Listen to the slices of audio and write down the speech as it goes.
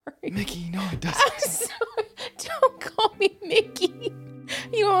Mickey, no, it doesn't. I'm sorry. Don't call me Mickey.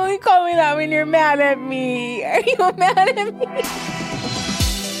 You only call me that when you're mad at me. Are you mad at me?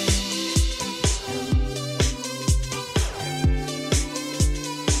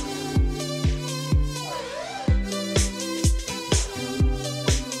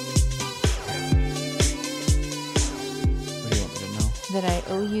 What do you want me to know? That I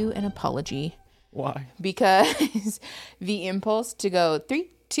owe you an apology. Why? Because the impulse to go 3,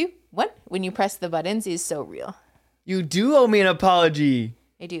 2, 1 when you press the buttons is so real. You do owe me an apology.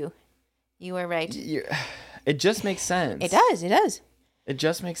 I do. You are right. It just makes sense. It does. It does. It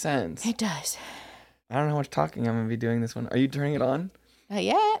just makes sense. It does. I don't know how much talking I'm going to be doing this one. Are you turning it on? Not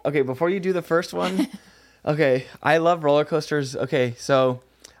yet. Okay, before you do the first one. Okay, I love roller coasters. Okay, so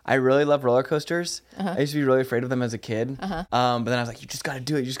I really love roller coasters. I used to be really afraid of them as a kid. But then I was like, you just got to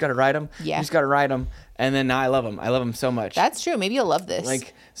do it. You just got to ride them. Yeah. You just got to ride them. And then now I love them. I love them so much. That's true. Maybe you'll love this.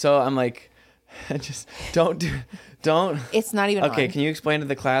 Like, so I'm like, just don't. It's not even Okay, on. can you explain to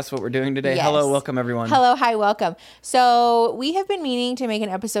the class what we're doing today? Yes. Hello, welcome everyone. Hello, hi, welcome. So we have been meaning to make an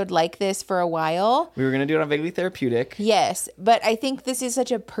episode like this for a while. We were going to do it on Vaguely Therapeutic. Yes, but I think this is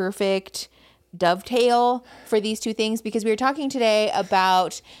such a perfect dovetail for these two things because we were talking today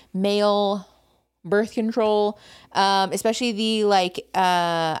about male birth control, especially the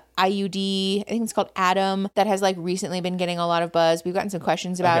IUD, I think it's called Atom, that has like recently been getting a lot of buzz. We've gotten some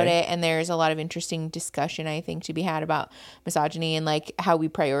questions about it, and there's a lot of interesting discussion, I think, to be had about misogyny and like how we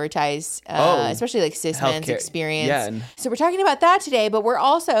prioritize, especially like cis men's Healthcare. experience. Yeah. So we're talking about that today, but we're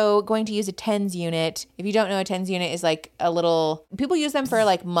also going to use a TENS unit. If you don't know, a TENS unit is like a little, people use them for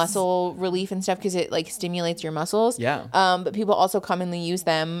like muscle relief and stuff because it like stimulates your muscles. Yeah. But people also commonly use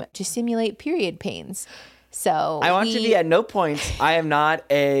them to simulate period pains. So I want you to be at no point. I am not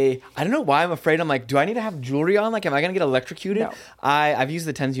I don't know why I'm afraid. I'm like, do I need to have jewelry on? Like, am I going to get electrocuted? No. I've used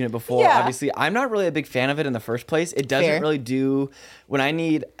the TENS unit before. Yeah. Obviously, I'm not really a big fan of it in the first place. It doesn't Fair. really do, when I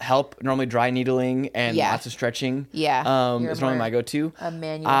need help, normally dry needling and Yeah. lots of stretching. Yeah. You're It's normally more my go-to. a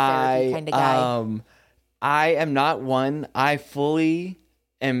manual therapy kind of guy. I am not one. I fully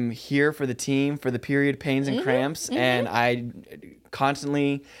am here for the team, for the period pains and cramps, and I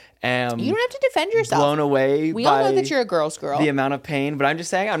constantly am You don't have to defend yourself. blown away We by all know that you're a girl's girl. the amount of pain. But I'm just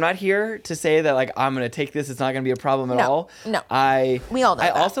saying, I'm not here to say that like I'm going to take this. It's not going to be a problem at all. No. We all know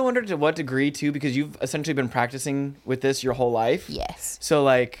that. also wonder to what degree too, because you've essentially been practicing with this your whole life. Yes. So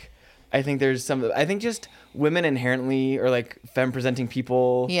like, I think just women inherently, or like femme presenting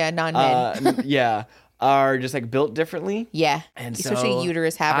people. Yeah, non-men. Yeah. Are just like built differently. Yeah. And especially so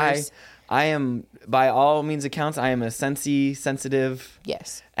uterus havers. I am, by all means accounts, I am a sensitive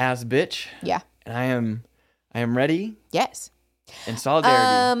Yes. ass bitch. Yeah. And I am ready Yes. in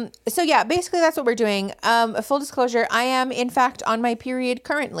solidarity. So yeah, basically that's what we're doing. Full disclosure, I am in fact on my period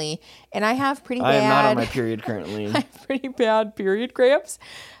currently, and I have pretty bad. I am not on my period currently. I have pretty bad period cramps.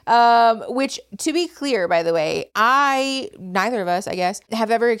 Which, to be clear, by the way, neither of us, I guess,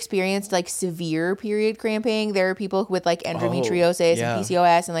 have ever experienced like severe period cramping. There are people with like endometriosis yeah. and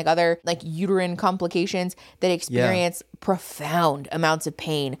PCOS and like other like uterine complications that experience profound amounts of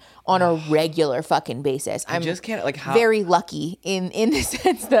pain on a regular fucking basis. I just can't, like, how very lucky in the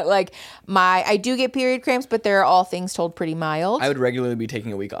sense that like I do get period cramps, but they're all things told pretty mild. I would regularly be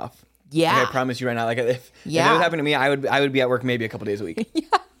taking a week off. Yeah. Like, I promise you right now. Like if it was happening to me, I would be at work maybe a couple days a week. Yeah.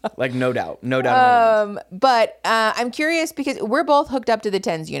 Like no doubt. In my mind. But I'm curious because we're both hooked up to the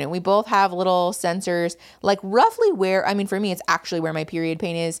TENS unit. We both have little sensors, like roughly where, I mean, for me, it's actually where my period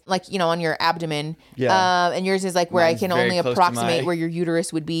pain is, like, you know, on your abdomen. Yeah. And yours is like where Mine's I can very only close to approximate where your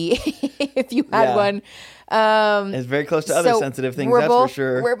uterus would be if you had Yeah. one. It's very close to other sensitive things, that's both, for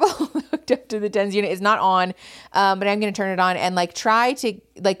sure. We're both hooked up to the TENS unit. It's not on, but I'm going to turn it on and like try to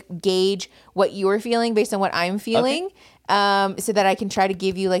like gauge what you're feeling based on what I'm feeling. Okay. So that I can try to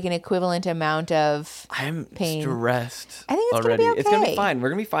give you like an equivalent amount of I'm pain. stressed. I think it's already. gonna be It's gonna be okay. fine. We're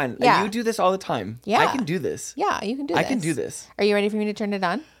gonna be fine. Yeah. You do this all the time. Yeah. I can do this. Yeah, you can do this. I can do this. Are you ready for me to turn it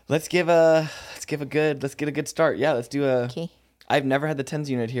on? Let's get a good start. Yeah, let's do a. Okay. I've never had the TENS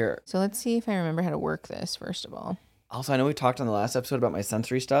unit here. So let's see if I remember how to work this, first of all. Also, I know we talked on the last episode about my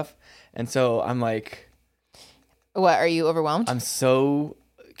sensory stuff, and so I'm like, What, are you overwhelmed? I'm so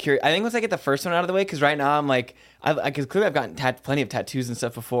curious. I think once I get the first one out of the way, because right now I'm like, because clearly I've gotten plenty of tattoos and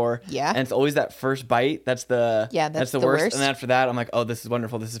stuff before. Yeah. And it's always that first bite that's the that's the worst. worst. And then after that, I'm like, oh, this is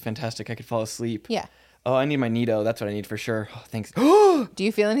wonderful. This is fantastic. I could fall asleep. Yeah. Oh, I need my Nido. That's what I need for sure. Oh, thanks. Do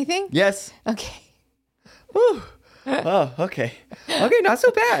you feel anything? Yes. Okay. Whew. Oh, okay. Okay, not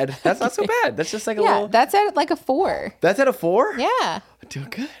so bad. That's not so bad. That's just like a Yeah, little. that's at like a 4. That's at a 4? Yeah. I'm doing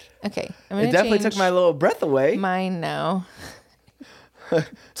good. Okay. I'm It gonna definitely change took my little breath away. mine now.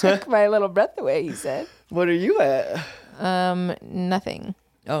 Took my little breath away, he said. What are you at? Nothing.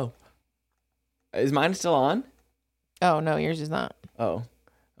 Oh. Is mine still on? Oh, no, yours is not. Oh.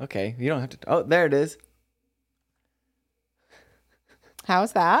 Okay. You don't have to. Oh, there it is.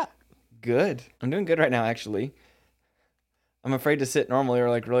 How's that? Good. I'm doing good right now, actually. I'm afraid to sit normally or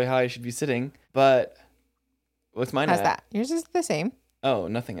like really high. I should be sitting. But what's mine How's at? that? Yours is the same. Oh,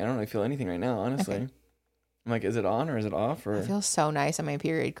 nothing. I don't really feel anything right now, honestly. Okay. I'm like, is it on or is it off? Or I feel so nice on my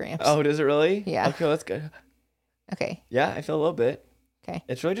period cramps. Oh, does it really? Yeah. Okay, that's good. Okay. Yeah, I feel a little bit. Okay.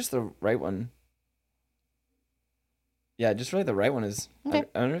 It's really just the right one. Yeah, just really the right one is. Okay.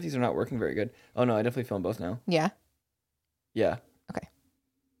 I don't know if these are not working very good. Oh no, I definitely feel them both now. Yeah. Yeah. Okay.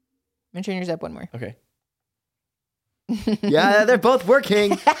 I'm gonna turn yours up one more. Okay. Yeah, they're both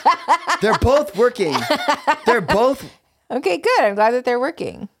working. They're both working. They're both. Okay, good. I'm glad that they're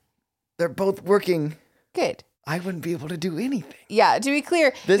working. They're both working. Good. I wouldn't be able to do anything. Yeah, to be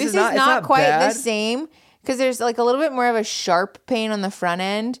clear, this is it's not quite bad. the same because there's like a little bit more of a sharp pain on the front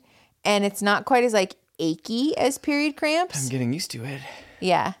end, and it's not quite as like achy as period cramps. I'm getting used to it.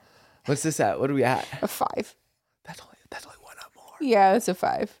 Yeah. What's this at? What are we at? A 5. That's only one up more. Yeah, it's a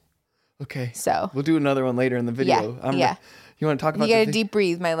 5. Okay. So we'll do another one later in the video. Yeah. You want to talk about? You gotta deep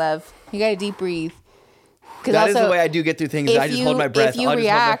breathe, my love. You gotta deep breathe. That is the way I do get through things. I just hold my breath. If you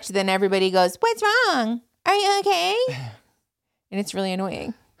react, then everybody goes, "What's wrong? Are you okay?" And it's really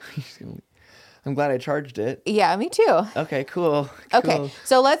annoying. I'm glad I charged it. Yeah, me too. Okay, cool. Okay,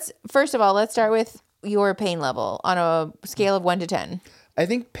 so let's start with your pain level on a scale of 1 to 10. I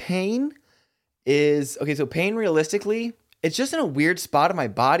think pain is okay. So pain, realistically, it's just in a weird spot of my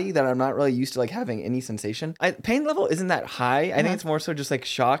body that I'm not really used to like having any sensation. Pain level isn't that high. I think it's more so just like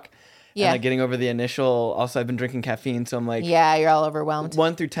shock. Yeah. And like getting over the initial. Also, I've been drinking caffeine, so I'm like. Yeah, you're all overwhelmed.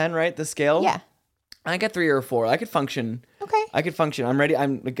 1 through 10, right? The scale. Yeah. I get 3 or 4. I could function. Okay. I could function. I'm ready.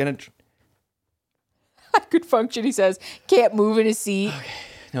 I'm gonna. I could function. He says, can't move in his seat. Okay.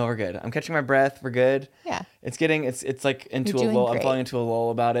 No, we're good. I'm catching my breath. We're good. Yeah. It's like into You're a doing lull. great. I'm falling into a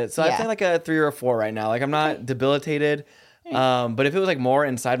lull about it. So I'd say like a 3 or a 4 right now. Like I'm not debilitated. But if it was like more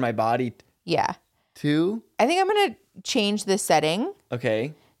inside my body. Yeah. 2. I think I'm going to change the setting.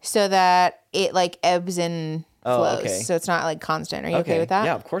 Okay. So that it like ebbs and flows. Okay. So it's not like constant. Are you okay with that?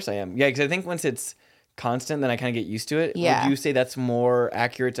 Yeah, of course I am. Yeah, because I think once it's constant, then I kind of get used to it. Yeah. Would you say that's more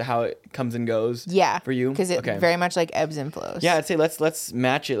accurate to how it comes and goes? Yeah. For you? Because it very much like ebbs and flows. Yeah, I'd say let's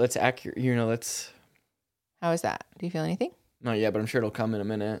match it. Let's accurate. Let's. How is that? Do you feel anything? Not yet, but I'm sure it'll come in a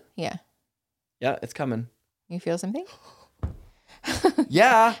minute. Yeah. Yeah, it's coming. You feel something?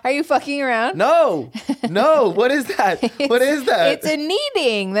 Yeah. Are you fucking around? No. What is that? What is that? It's a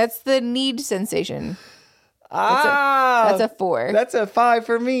kneading. That's the knead sensation. That's a 4. That's a 5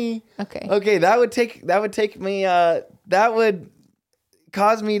 for me. Okay. Okay, that would take me. That would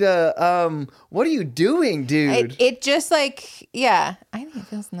cause me to. What are you doing, dude? It just like I think it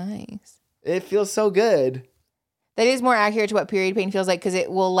feels nice. It feels so good. That is more accurate to what period pain feels like because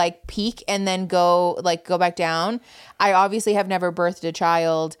it will like peak and then go back down. I obviously have never birthed a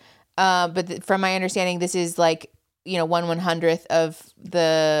child, but from my understanding, this is like 1/100th of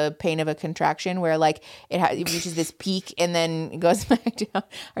the pain of a contraction, where like it reaches this peak and then it goes back down.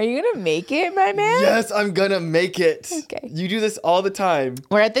 Are you gonna make it, my man? Yes, I'm gonna make it. Okay. You do this all the time.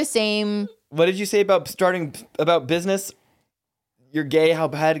 We're at the same. What did you say about business? You're gay. How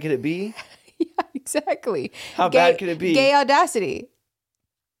bad could it be? Yeah, exactly. How bad could it be? Gay audacity.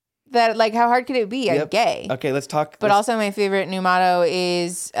 That like how hard could it be? I'm gay. Okay, let's talk. But also my favorite new motto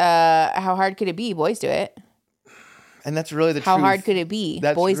is how hard could it be? Boys do it. And that's really the truth. How hard could it be?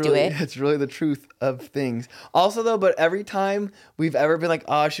 Boys do it. It's really the truth of things. Also, though, but every time we've ever been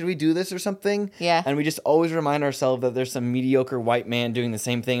like, should we do this or something? Yeah. And we just always remind ourselves that there's some mediocre white man doing the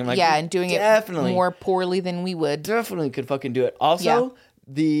same thing. I'm like, and doing it more poorly than we would. Definitely could fucking do it. Also,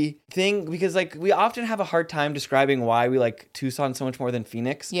 the thing, because like we often have a hard time describing why we like Tucson so much more than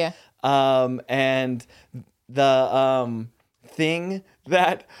Phoenix. Yeah. And the thing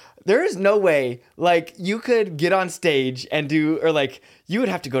that there is no way like you could get on stage and do, or like you would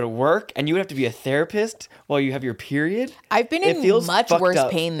have to go to work and you would have to be a therapist while you have your period. I've been in much worse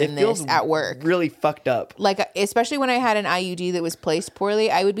pain than this at work. Really fucked up. Like especially when I had an IUD that was placed poorly,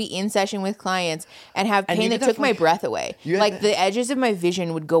 I would be in session with clients and have pain that took my breath away. Like the edges of my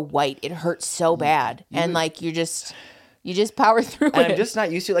vision would go white. It hurt so bad. And like you just power through it. And I'm just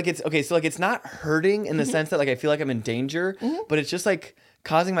not used to it. Like it's okay, so like it's not hurting in the sense that like I feel like I'm in danger, but it's just like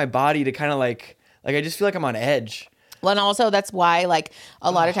causing my body to kind of like I just feel like I'm on edge. Well, and also that's why like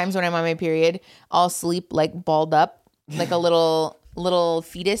a lot of times when I'm on my period, I'll sleep like balled up, like a little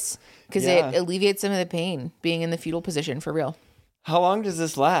fetus, because it alleviates some of the pain being in the fetal position for real. How long does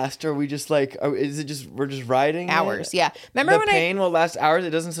this last? Are we just like, is it just, we're just riding it? Hours, yeah. Remember The when pain will last hours? It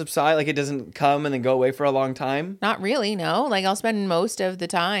doesn't subside? Like it doesn't come and then go away for a long time? Not really, no. Like I'll spend most of the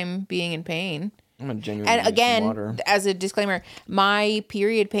time being in pain. I'm gonna genuinely And use some again, water. as a disclaimer, my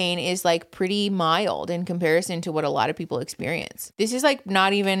period pain is like pretty mild in comparison to what a lot of people experience. This is like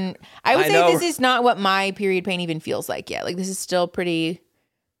not even, I would I say know. this is not what my period pain even feels like yet. Like this is still pretty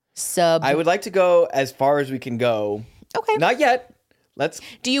sub. I would like to go as far as we can go. Okay. Not yet. Let's.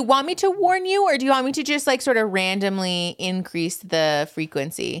 Do you want me to warn you, or do you want me to just like sort of randomly increase the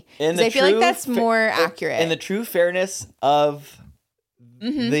frequency? Because I feel like that's more accurate. In the true fairness of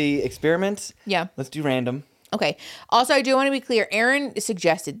the experiment, Yeah. let's do random. Okay. Also, I do want to be clear. Aaron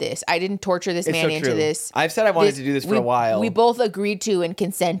suggested this. I didn't torture this It's man so into true. this. I've said I wanted to do this for a while. We both agreed to and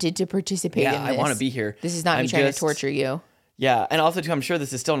consented to participate in Yeah, this. I want to be here. This is not me I'm trying just- to torture you. Yeah, and also too, I'm sure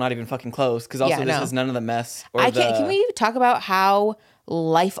this is still not even fucking close because also Yeah, this no. is none of the mess. Or I can't. Can we talk about how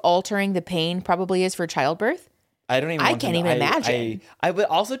life altering the pain probably is for childbirth? I don't even. I want to can't know. even imagine. I would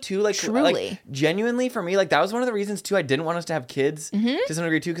also too like Truly. genuinely for me like that was one of the reasons too I didn't want us to have kids to some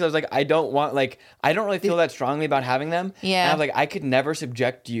degree too because I was like I don't don't really feel that strongly about having them. Yeah. And I was like I could never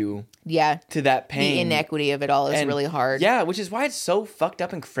subject you Yeah. to that pain. The inequity of it all is And really hard. Yeah, which is why it's so fucked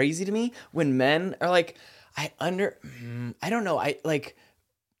up and crazy to me when men are like I don't know I like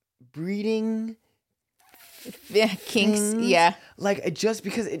breeding Yeah, kinks. things, Yeah. like it just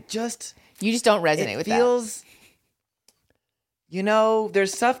because it just. You just don't resonate It with feels, you know,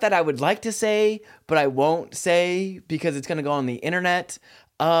 there's stuff that I would like to say, but I won't say because it's gonna go on the internet.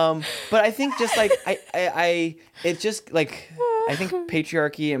 But I think just like it's just like I think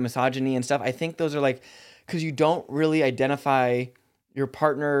patriarchy and misogyny and stuff. I think those are like because you don't really identify your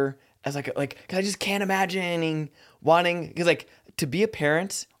partner as like 'cause I just can't imagine wanting because like to be a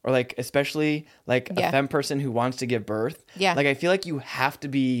parent or like especially like Yeah. a femme person who wants to give birth. Yeah. Like I feel like you have to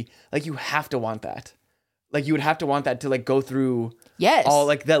be like you have to want that. Like you would have to want that to like go through Yes. all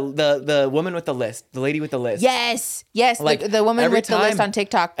like the woman with the list, the lady with the list. Yes. Yes. Like, the woman every with the list time- on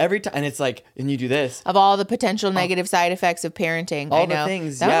TikTok Every time and it's like and you do this. of all the potential negative side effects of parenting. All I the know.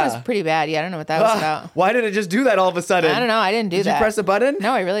 things, That one yeah. was pretty bad. Yeah, I don't know what that was about. Why did it just do that all of a sudden? I don't know. I didn't do Did that. you press a button?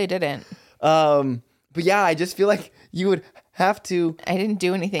 No, I really didn't. But yeah, I just feel like you would have to. I didn't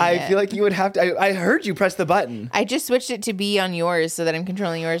do anything. I yet. feel like you would have to. I heard you press the button. I just switched it to be on yours so that I'm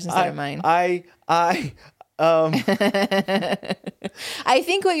controlling yours instead of mine. I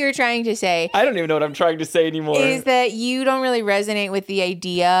think what you're trying to say don't even know what I'm trying to say anymore. is that you don't really resonate with the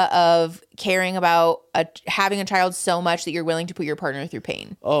idea of caring about having a child so much that you're willing to put your partner through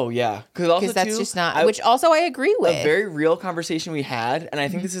pain. Oh yeah, because That's just not, which also I agree with. a very real conversation we had, and I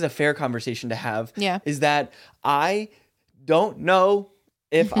think this is a fair conversation to have. Yeah. Is that I don't know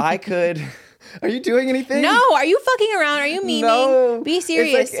if I could. Are you doing anything? No, are you fucking around? Are you memeing? No. Be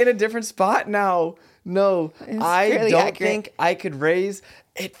serious. It's like in a different spot now. No, I fairly don't accurate. think I could raise.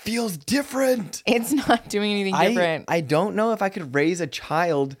 It feels different. It's not doing anything different. I don't know if I could raise a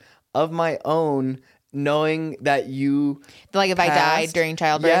child of my own knowing that you Like if I died passed. during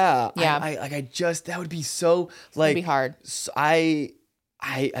childbirth. Yeah. Yeah. I just that would be so like It'd be hard. I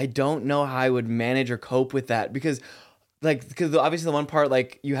don't know how I would manage or cope with that because obviously the one part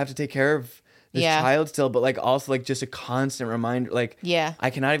like you have to take care of this Yeah. child still, but like also like just a constant reminder like Yeah. I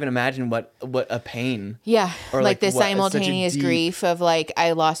cannot even imagine what a pain. Yeah, Or, like the like, what- such a simultaneous deep- grief of like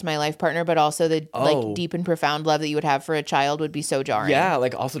I lost my life partner, but also the Oh. like deep and profound love that you would have for a child would be so jarring. Yeah,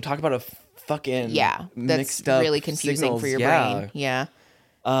 like also talk about a fucking Yeah, that's mixed up really confusing signals. for your Yeah. brain. Yeah,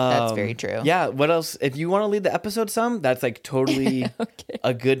 that's very true. Yeah, what else? If you want to lead the episode some, that's like totally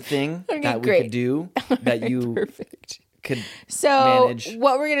a good thing that we great. could do that you Perfect. could So manage.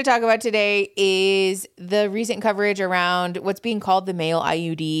 what we're going to talk about today is the recent coverage around what's being called the male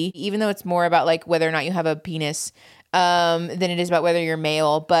IUD, even though it's more about like whether or not you have a penis than it is about whether you're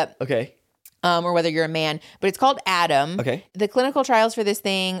male, but Okay. or whether you're a man, but it's called Adam. Okay. The clinical trials for this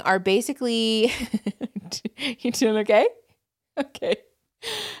thing are basically, you doing okay? Okay.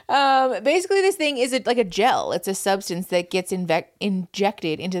 Basically this thing is like a gel. It's a substance that gets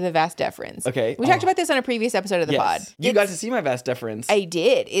injected into the vas deferens. Okay. We talked about this on a previous episode of the pod. Yes. You got to see my vas deferens. I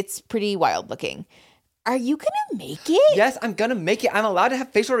did. It's pretty wild looking. Are you going to make it? Yes, I'm gonna make it. I'm allowed to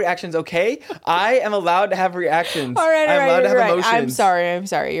have facial reactions, okay? I am allowed to have reactions. All right, I'm allowed to have you're right. emotions. I'm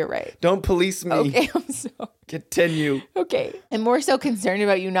sorry. You're right. Don't police me. Okay, I'm sorry. Continue. Okay. I'm more so concerned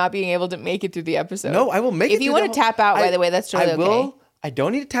about you not being able to make it through the episode. No, I will make it. If you through want to tap out, by the way, that's totally I will. I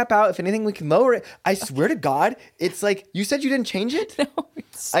don't need to tap out. If anything, we can lower it. I swear to God, it's like, you said you didn't change it? No,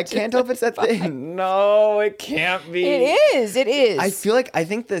 it's I can't tell if it's that thing. No, it can't be. It is. I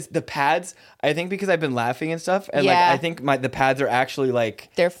think the pads, I think because I've been laughing and stuff, and Yeah. like, I think the pads are actually like.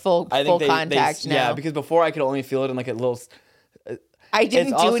 They're full they, contact now. Yeah, because before I could only feel it in like a little. I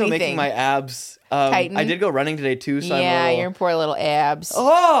didn't It's do also anything. making my abs. Tighten? I did go running today too, so yeah, I'm a little. your poor little abs.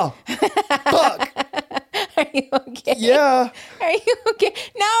 Oh, fuck. Are you okay? Yeah. Are you okay?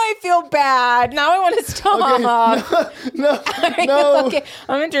 Now I feel bad. Now I want to stop. No. You okay?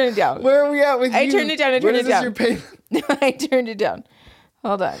 I'm gonna turn it down. Where are we at with you? I turned it down. What is this, your pain? I turned it down.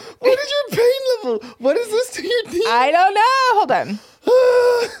 Hold on. What is your pain level? What is this to your teeth? I don't know. Hold on.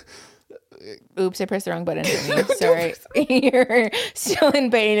 Oops, I pressed the wrong button. Sorry. You're still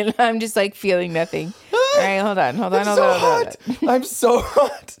in pain and I'm just like feeling nothing. All right, hold on. I'm so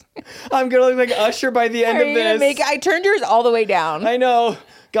hot. I'm gonna look like Usher by the end Are of you gonna this. make it? I turned yours all the way down. I know.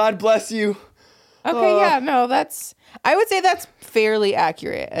 God bless you. Okay, yeah, no, I would say that's fairly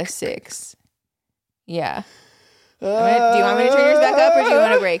accurate. A 6. Yeah. Do you want me to turn yours back up or do you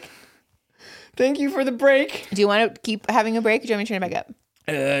want a break? Thank you for the break. Do you want to keep having a break or do you want me to turn it back up?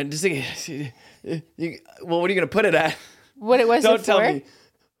 Well, what are you gonna put it at? What it was Don't before? tell me.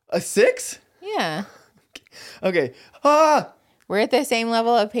 A 6? Yeah. Okay. We're at the same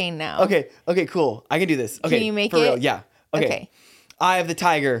level of pain now. Okay, cool. I can do this. Okay, Can you make for it? real? Yeah. Okay. Eye of the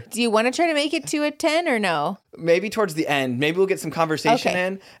tiger. Do you want to try to make it to a 10 or no? Maybe towards the end. Maybe we'll get some conversation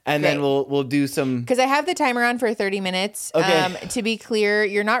in, and then we'll do some. Because I have the timer on for 30 minutes. Okay. To be clear,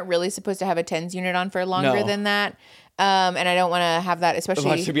 you're not really supposed to have a tens unit on for longer than that. And I don't want to have that,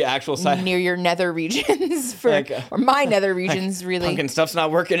 especially to be actual side near your nether regions or my nether regions. Really, pumpkin stuff's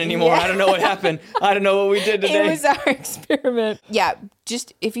not working anymore. Yeah. I don't know what happened. I don't know what we did today. It was our experiment. Yeah,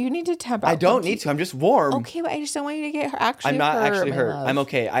 just if you need to tap out. I don't need to. I'm just warm. Okay, but I just don't want you to get actually. I'm not hurt, actually hurt. love. I'm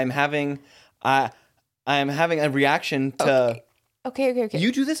okay. I'm having a reaction to. Okay.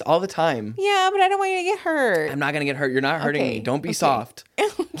 You do this all the time. Yeah, but I don't want you to get hurt. I'm not gonna get hurt. You're not hurting me. Don't be soft.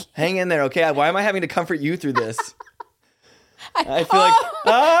 Okay. Hang in there, okay? Why am I having to comfort you through this? I feel like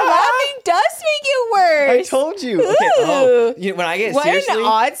laughing does make it worse. I told you. Okay. When I get what seriously, an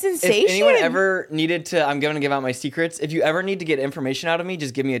odd sensation. If anyone ever needed to, I'm going to give out my secrets. If you ever need to get information out of me,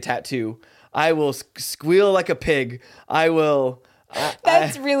 just give me a tattoo. I will squeal like a pig. I will.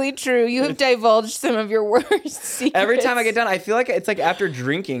 That's really true. You have divulged some of your worst secrets. Every time I get done, I feel like it's like after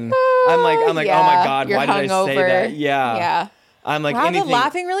drinking. I'm like, oh my God, You're why did I say that? Yeah. I'm like, wow, anything. the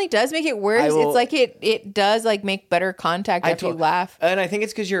laughing really does make it worse. It's like it does like make better contact after you laugh. And I think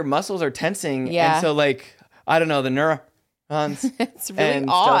it's because your muscles are tensing. Yeah. And so like, I don't know, the neurons. It's really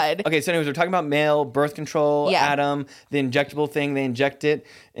odd. Okay, so anyways, we're talking about male birth control, Adam, the injectable thing. They inject it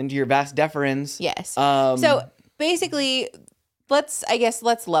into your vas deferens. Yes. So So basically, let's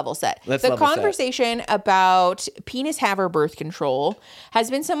level set. The conversation about penis haver birth control has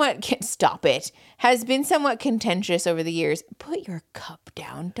been somewhat contentious over the years. Put your cup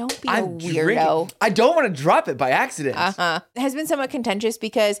down. Don't be a weirdo. Drinking. I don't want to drop it by accident. Has been somewhat contentious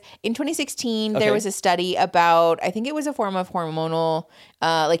because in 2016 there was a study about, I think it was a form of hormonal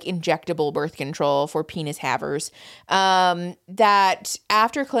like injectable birth control for penis havers, that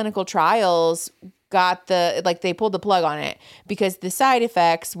after clinical trials they pulled the plug on it because the side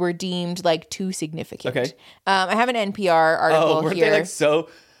effects were deemed like too significant. Okay. I have an NPR article weren't here. they like so?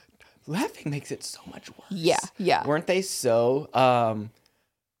 Laughing makes it so much worse. Yeah. Weren't they so?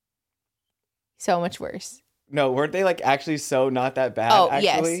 So much worse. No, weren't they like actually so not that bad? Oh,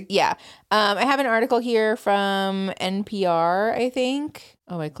 actually? yes. Yeah. I have an article here from NPR, I think.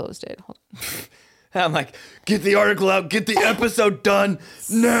 Oh, I closed it. Hold on. I'm like, get the article out, get the episode done.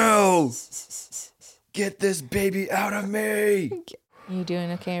 No. Get this baby out of me. You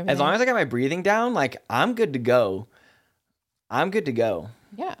doing okay? As long as I got my breathing down, like I'm good to go.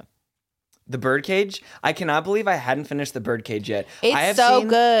 Yeah. The birdcage, I cannot believe I hadn't finished the birdcage yet. It's I have so seen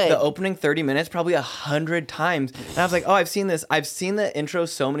good. The opening 30 minutes probably 100 times. And I was like, oh, I've seen this. I've seen the intro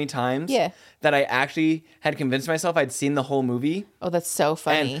so many times that I actually had convinced myself I'd seen the whole movie. Oh, that's so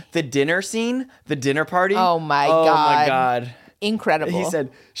funny. And the dinner scene, the dinner party. Oh my God. Incredible. He said,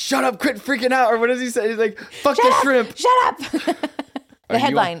 shut up, quit freaking out. Or what does he say? He's like, fuck the shrimp. Shut up. The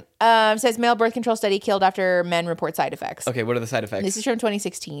headline says male birth control study killed after men report side effects. Okay, what are the side effects? This is from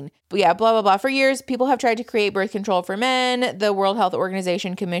 2016. But yeah, blah, blah, blah. For years, people have tried to create birth control for men. The World Health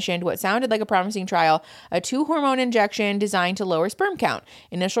Organization commissioned what sounded like a promising trial, a 2-hormone injection designed to lower sperm count.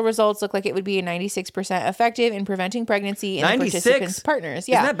 Initial results look like it would be 96% effective in preventing pregnancy in the participants' partners.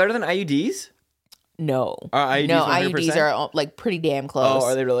 Yeah. Isn't that better than IUDs? No. Are IUDs no, 100%? IUDs are like pretty damn close. Oh,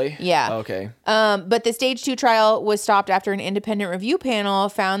 are they really? Yeah. Okay. But the stage 2 trial was stopped after an independent review panel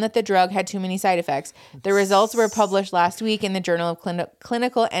found that the drug had too many side effects. The results were published last week in the Journal of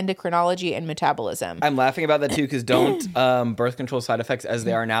Clinical Endocrinology and Metabolism. I'm laughing about that too because don't birth control side effects as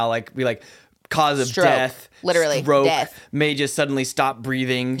they are now be like cause of Stroke. death, Literally, stroke, death. may just suddenly stop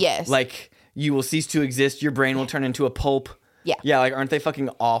breathing. Yes. Like you will cease to exist. Your brain will turn into a pulp. Yeah. Yeah, like aren't they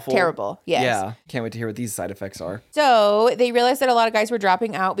fucking awful? Terrible. Yes. Yeah. Can't wait to hear what these side effects are. So they realized that a lot of guys were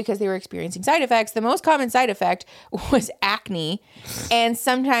dropping out because they were experiencing side effects. The most common side effect was acne, and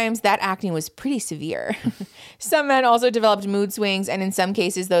sometimes that acne was pretty severe. Some men also developed mood swings, and in some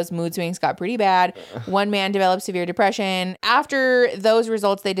cases, those mood swings got pretty bad. One man developed severe depression. After those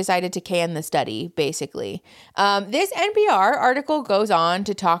results, they decided to can the study, basically. This NPR article goes on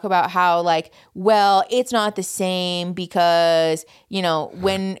to talk about how, like, well, it's not the same because, you know,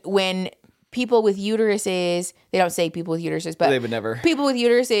 when people with uteruses, they don't say people with uteruses, but They would never. people with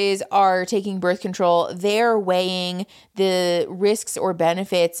uteruses are taking birth control, they're weighing the risks or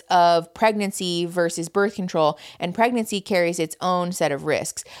benefits of pregnancy versus birth control, and pregnancy carries its own set of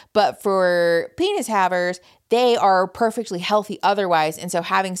risks. But for penis havers, they are perfectly healthy otherwise, and so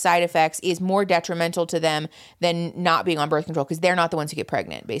having side effects is more detrimental to them than not being on birth control because they're not the ones who get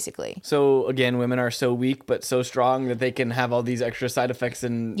pregnant, basically. So again, women are so weak but so strong that they can have all these extra side effects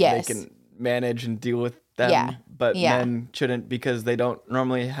and Yes. they can manage and deal with them. Yeah. But Yeah. men shouldn't because they don't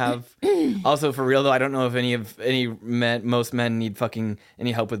normally have. Also, for real though, I don't know if most men need fucking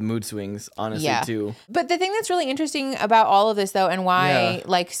any help with mood swings. Honestly, Yeah. too. But the thing that's really interesting about all of this, though, and why Yeah.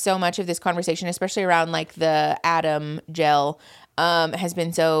 like so much of this conversation, especially around like the Atom gel, has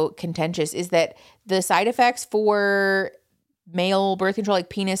been so contentious, is that the side effects for male birth control, like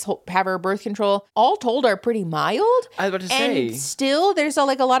penis haver birth control, all told are pretty mild. I was about to And say. still, there's a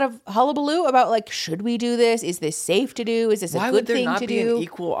lot of hullabaloo about like, should we do this? Is this safe to do? Is this Why a would good there thing not to be do? an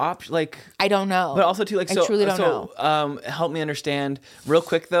equal option? Like, I don't know. but also too, like, so I truly don't know. Help me understand real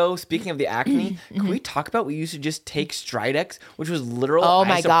quick though. Speaking of the acne, can we talk about we used to just take Stridex, which was literal Oh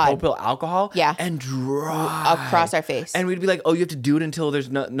my God. isopropyl alcohol, Yeah. and dry Across our face. and we'd be like, oh, you have to do it until there's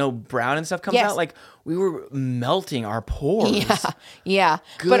no brown and stuff comes Yes. out. Like we were melting our pores. Yeah.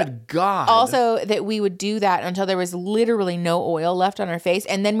 Good But God. also that we would do that until there was literally no oil left on our face.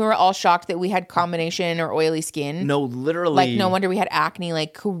 And then we were all shocked that we had combination or oily skin. no, literally. Like, no wonder we had acne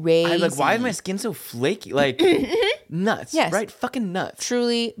like crazy. I like, why is my skin so flaky? Like nuts. Yes. Right? Fucking nuts.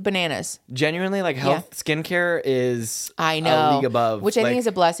 Truly bananas. Genuinely, like health skincare is I know. a league above. Which I think Like, is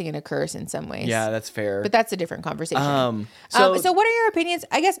a blessing and a curse in some ways. yeah, that's fair. But that's a different conversation. So So what are your opinions?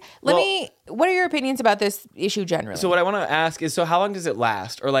 I guess, what are your opinions about this issue generally? So what I want to ask is, so how long does it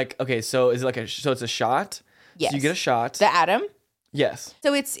last? Or like, okay, so is it like so it's a shot? Yes. So you get a shot. The Atom? Yes.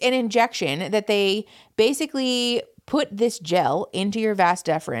 So it's an injection that they basically put this gel into your vas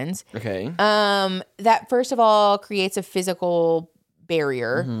deferens. Okay. That first of all creates a physical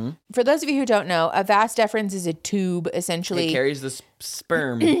barrier. Mm-hmm. For those of you who don't know, a vas deferens is a tube essentially. It carries the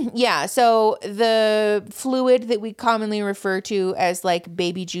sperm. Yeah, so the fluid that we commonly refer to as like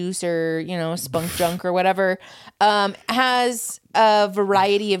baby juice or, you know, spunk junk or whatever, has a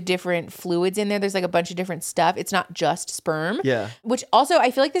variety of different fluids in there. There's like a bunch of different stuff. It's not just sperm. Yeah. Which also,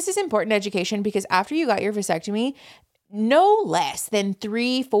 I feel like this is important education because after you got your vasectomy, no less than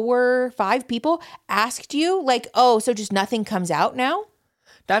 3, 4, 5 people asked you like, oh, so just nothing comes out now?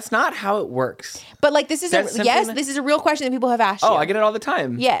 That's not how it works. But like this is That's simply yes, not- this is a real question that people have asked you. Oh, I get it all the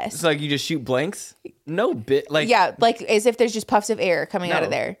time. Yes. It's like you just shoot blanks. No bit. Like, Yeah, like as if there's just puffs of air coming out of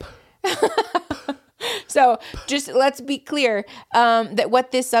No. there. So just let's be clear that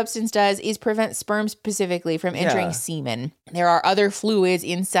what this substance does is prevent sperm specifically from entering Yeah. semen. There are other fluids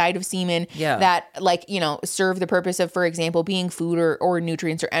inside of semen Yeah. that like, you know, serve the purpose of, for example, being food or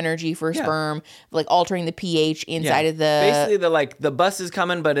nutrients or energy for sperm, like altering the pH inside of the... Basically, the bus is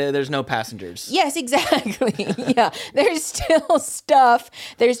coming, but there's no passengers. Yes, exactly. Yeah. There's still stuff.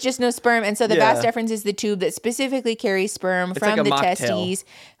 There's just no sperm. And so the vas Yeah. deferens is the tube that specifically carries sperm from like a the mocktail. testes.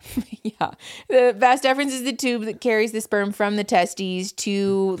 Yeah. The vas deferens is the tube that carries the sperm from the testes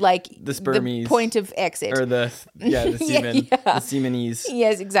to like The spermies. point of exit. Or the semen. Yeah. The semenese.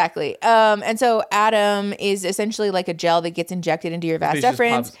 Yes, exactly. And so Atom is essentially like a gel that gets injected into your vas It just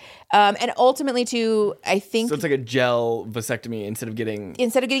deferens. And ultimately to, I think, So it's like a gel vasectomy instead of getting...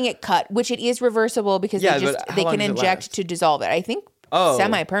 instead of getting it cut, which it is reversible because Yeah, they but how can long does it inject last? to dissolve it. I think Oh.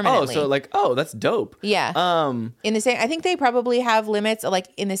 semi-permanently. Oh, so like, that's dope. Yeah. In the same, I think they probably have limits, like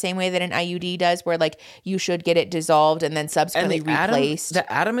in the same way that an IUD does, where like you should get it dissolved and then subsequently the replaced.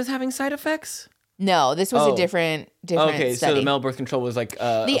 Atom is having side effects? No, this was a Oh. different Okay, study. so the male birth control was like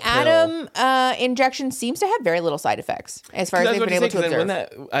a The pill. Atom injection seems to have very little side effects as far as That's they've what been you able say, to 'cause then observe.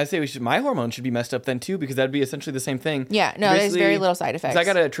 wouldn't I say my hormones should be messed up then too, because that'd be essentially the same thing. Yeah, no, there's very Basically, little side effects. 'cause I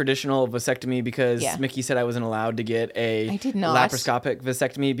got a traditional vasectomy because Yeah. Mickey said I wasn't allowed to get a I did not. laparoscopic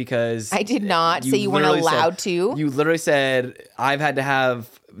vasectomy because I did not say you weren't literally allowed to. You literally said I've had to have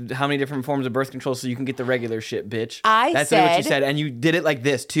how many different forms of birth control so you can get the regular shit, bitch. That's literally what you said, and you did it like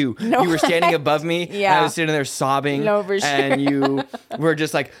this too. No, you were standing above me, and Yeah. I was sitting there sobbing, No, for sure. and you were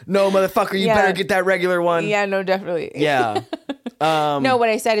just like, "No, motherfucker, you Yeah. better get that regular one." Yeah, no, definitely. Yeah. No, what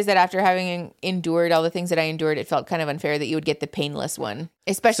I said is that after having endured all the things that I endured, it felt kind of unfair that you would get the painless one,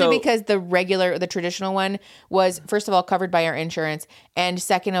 especially So- because the traditional one was, first of all, covered by our insurance, and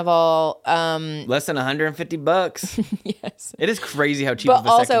second of all, Less than $150. yes, It is crazy how cheap but a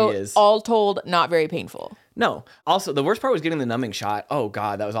vasectomy also is. all told, not very painful. No. Also, the worst part was getting the numbing shot. Oh,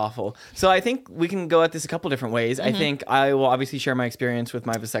 God, that was awful. So I think we can go at this a couple different ways. I think I will obviously share my experience with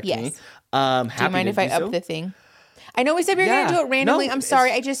my vasectomy. Yes. Happy Do you mind to if I do up so. the thing? I know we said we were Yeah. going to do it randomly. No, I'm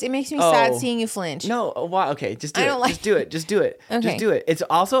sorry. it's- It makes me sad Oh. seeing you flinch. No, why? Okay, just do I it. don't like- Just do it. Just do it. Okay. Just do it. It's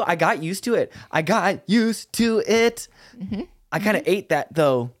also, I got used to it. I kind of ate that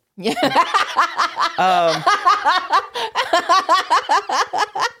though. Yeah.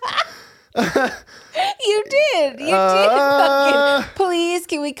 You did. You did. Fucking, please,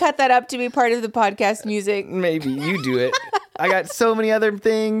 can we cut that up to be part of the podcast music? Maybe you do it. I got so many other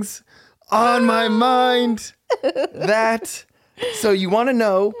things on my mind that. So you want to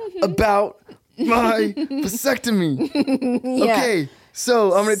know about my vasectomy? Yeah. Okay,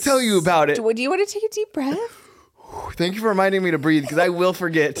 so I'm going to tell you about it. Do you want to take a deep breath? Thank you for reminding me to breathe because I will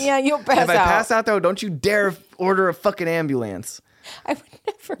forget. Yeah, you'll pass If I out. pass out though, don't you dare order a fucking ambulance. I would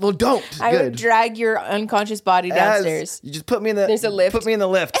never. Well, don't. I Good. would drag your unconscious body As- downstairs. You just put me in the. There's a lift. Put me in the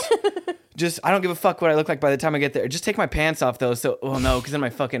lift. Just I don't give a fuck what I look like by the time I get there. Just take my pants off though. So no, because then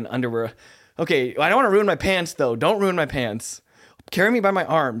my fucking underwear. Okay, I don't want to ruin my pants though. Don't ruin my pants. Carry me by my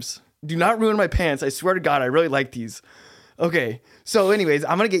arms. Do not ruin my pants. I swear to God, I really like these. Okay, so anyways,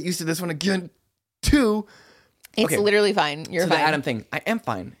 I'm gonna get used to this one again too. It's Okay. literally fine. You're So fine. the Adam thing, I am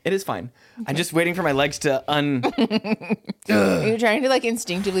fine. It is fine. I'm just waiting for my legs to Are you trying to like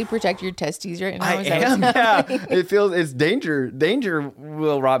instinctively protect your testes right now? I Is that am. what's Yeah, happening? it feels it's danger.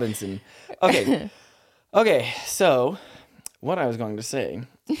 Will Robinson. Okay, okay. So what I was going to say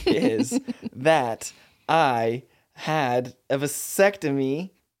is that I had a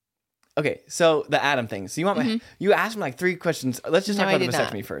vasectomy. Okay, so the Adam thing. So you want my? You asked me like 3 questions. Let's just No, talk I about the did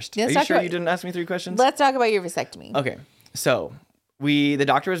not. vasectomy first. Let's Are you talk sure about- you didn't ask me 3 questions? Let's talk about your vasectomy. Okay, so the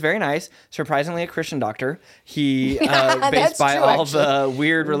doctor was very nice, surprisingly a Christian doctor. He That's based by true, all actually. the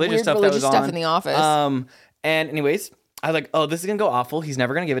weird religious Weird stuff religious that was stuff on in the office. And anyways, I was like, oh, this is gonna go awful. He's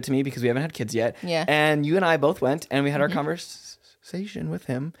never gonna give it to me because we haven't had kids yet. Yeah. And you and I both went and we had our conversation with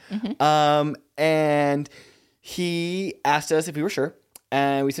him. And he asked us if we were sure.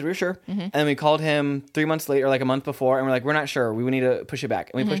 And we said we were sure. And we called him 3 months later, like a month before, and we're like, we're not sure. We need to push it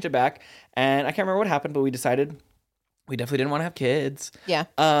back. And we pushed it back. And I can't remember what happened, but we decided we definitely didn't want to have kids. Yeah.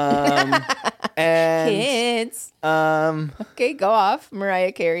 And Kids. um Okay, go off,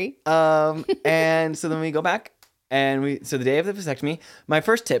 Mariah Carey. and so then we go back and so the day of the vasectomy, my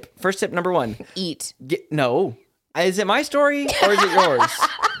first tip number 1, Eat. no. Is it my story or is it yours?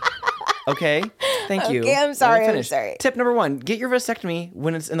 Okay. Thank you. Okay, I'm Let me sorry, I'm finish. sorry. Tip number 1, get your vasectomy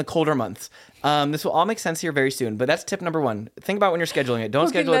when it's in the colder months. This will all make sense here very soon, but that's tip number 1. Think about when you're scheduling it. Don't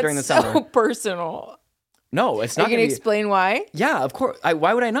schedule it during the summer. So personal. No, it's Are not you going gonna to be. explain why? Yeah, of course.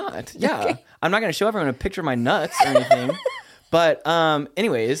 Why would I not? Yeah. I'm not going to show everyone a picture of my nuts or anything. But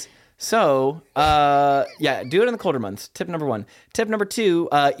anyways, so yeah, do it in the colder months. Tip number 1. Tip number 2,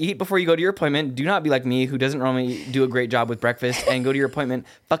 eat before you go to your appointment. Do not be like me who doesn't normally do a great job with breakfast and go to your appointment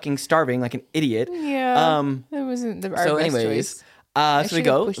fucking starving like an idiot. Yeah. That wasn't our So best anyways, choice. so we should've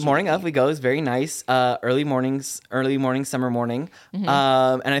go pushed you morning to of. We go. It's very nice. Early morning, summer morning. Mm-hmm.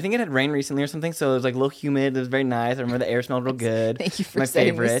 And I think it had rained recently or something, so it was like a little humid. It was very nice. I remember the air smelled real good. Thank you for My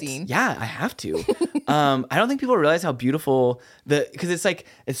setting the favorite. scene. Yeah, I have to. I don't think people realize how beautiful because it's like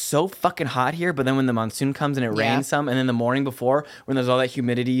it's so fucking hot here. But then when the monsoon comes and it Yeah. rains some, and then the morning before when there's all that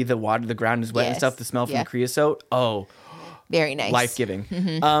humidity, the water, the ground is wet and Yes. stuff. The smell from Yeah. the creosote. Oh. Very nice. Life-giving.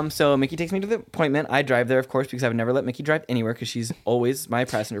 Mm-hmm. So Mickey takes me to the appointment. I drive there, of course, because I've never let Mickey drive anywhere because she's always my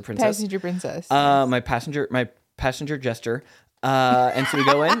passenger princess. Passenger princess. My passenger jester. And so we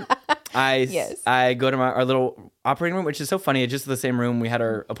go in. Yes. I go to our little operating room, which is so funny. It's just the same room we had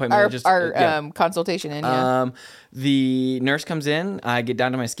our appointment. Our consultation in. Yeah. The nurse comes in. I get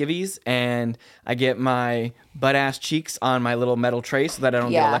down to my skivvies and I get my butt ass cheeks on my little metal tray so that I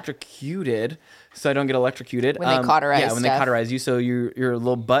don't get electrocuted. When they cauterize. Yeah, when they cauterize you, so your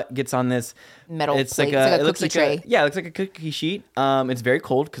little butt gets on this metal it's plate. Like It's like a cookie tray. It looks like a cookie sheet. It's very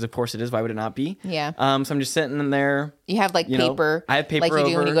cold because of course it is. Why would it not be? Yeah. So I'm just sitting in there. You have like paper. I have paper like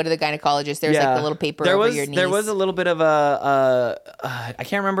you do when you go to the gynecologist. There's like the little paper over your knees. There was a little bit of I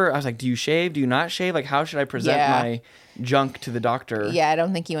can't remember. I was like, do you shave? Do you not shave? Like, how should I present my junk to the doctor? Yeah, I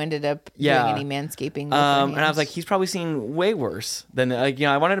don't think you ended up doing any manscaping. And I was like, he's probably seen way worse than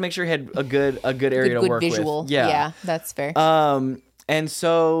I wanted to make sure he had a good area to work visual. with. Yeah, that's fair. And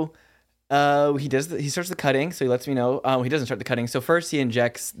so he starts the cutting, so he lets me know. He doesn't start the cutting. So first he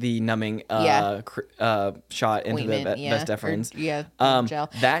injects the numbing shot into the vas deferens. Gel.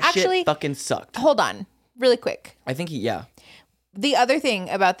 That shit fucking sucked. Hold on, really quick. I think The other thing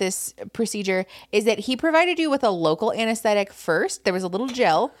about this procedure is that he provided you with a local anesthetic first. There was a little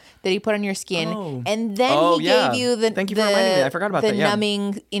gel that he put on your skin, and then he gave you the Thank you for reminding me. I forgot about that.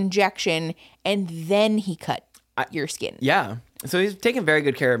 Numbing injection, and then he cut your skin. Yeah. So he's taken very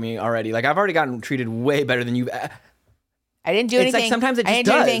good care of me already. Like I've already gotten treated way better than you've. I didn't do anything. It's like sometimes it just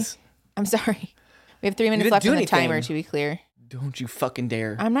does. I'm sorry. We have 3 minutes left on the timer, to be clear. Don't you fucking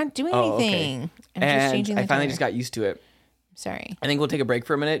dare. I'm not doing anything. Okay. I'm just changing the I finally timer. just got used to it. Sorry. I think we'll take a break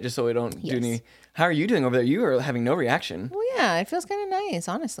for a minute just so we don't do any. How are you doing over there? You are having no reaction. Well, yeah, it feels kind of nice,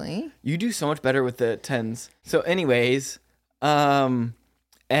 honestly. You do so much better with the 10s. So anyways, and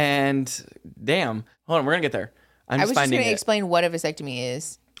damn. Hold on, we're going to get there. I was just going to explain what a vasectomy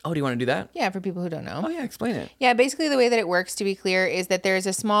is. Oh, do you want to do that? Yeah, for people who don't know. Oh, yeah, explain it. Yeah, basically the way that it works, to be clear, is that there's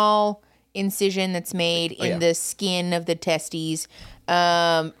a small incision that's made in the skin of the testes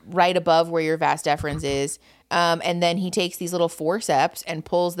right above where your vas deferens is. And then he takes these little forceps and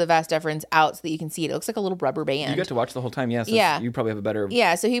pulls the vas deferens out so that you can see it. It looks like a little rubber band. You got to watch the whole time, yes. Yeah. You probably have a better...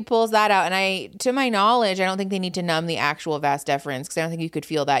 Yeah, so he pulls that out. And to my knowledge, I don't think they need to numb the actual vas deferens because I don't think you could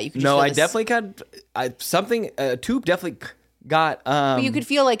feel that. You could just feel definitely got... a tube definitely got... but you could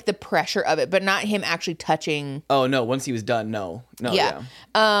feel like the pressure of it, but not him actually touching... Oh, no. Once he was done, no. Yeah.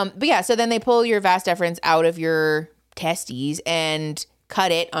 But yeah, so then they pull your vas deferens out of your testes and cut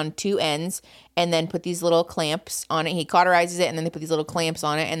it on 2 ends and then put these little clamps on it. He cauterizes it and then they put these little clamps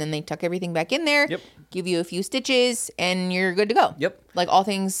on it and then they tuck everything back in there, give you a few stitches and you're good to go. Yep. Like all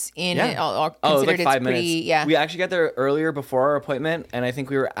things in it, all it was considered, like 5 it's minutes. pretty, yeah. We actually got there earlier before our appointment and I think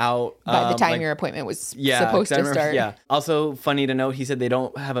we were out. By the time your appointment was supposed to start. Yeah. Also funny to note, he said they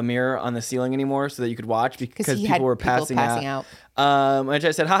don't have a mirror on the ceiling anymore so that you could watch because people were passing out. Which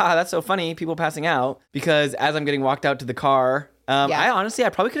I said, haha, that's so funny. People passing out because as I'm getting walked out to the car, I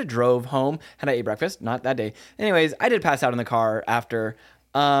probably could have drove home had I ate breakfast. Not that day. Anyways, I did pass out in the car after.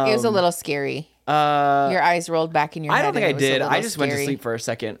 It was a little scary. Your eyes rolled back in your head. I don't think I did. I just went to sleep for a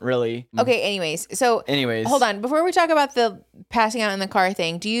second, really. Okay, anyways. Hold on. Before we talk about the passing out in the car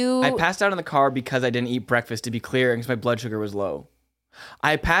thing, I passed out in the car because I didn't eat breakfast, to be clear, because my blood sugar was low.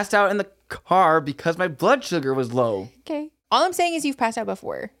 I passed out in the car because my blood sugar was low. Okay. All I'm saying is you've passed out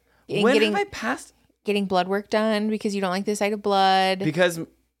before. When have I passed? Getting blood work done because you don't like the sight of blood. Because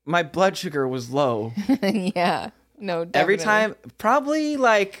my blood sugar was low. Yeah. No, definitely. Every time, probably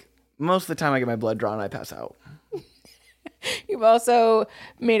like most of the time I get my blood drawn, I pass out. You've also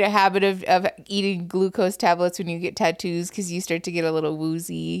made a habit of eating glucose tablets when you get tattoos because you start to get a little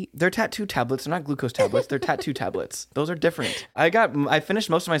woozy. They're tattoo tablets. They're not glucose tablets. They're tattoo tablets. Those are different. I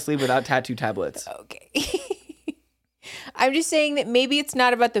finished most of my sleeve without tattoo tablets. Okay. I'm just saying that maybe it's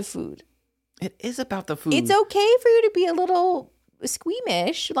not about the food. It is about the food. It's okay for you to be a little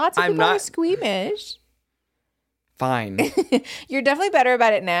squeamish. Lots of people are squeamish. Fine. You're definitely better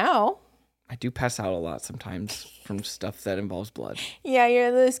about it now. I do pass out a lot sometimes from stuff that involves blood. Yeah, you're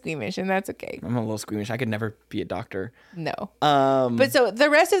a little squeamish, and that's okay. I'm a little squeamish. I could never be a doctor. No. But so the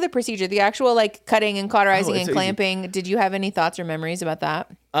rest of the procedure, the actual like cutting and cauterizing and clamping, did you have any thoughts or memories about that?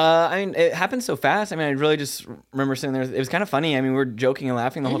 I mean, it happened so fast. I mean, I really just remember sitting there. It was kind of funny. I mean, we were joking and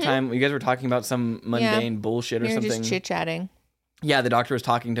laughing the whole time. You guys were talking about some mundane bullshit or something. Just chit-chatting. Yeah, the doctor was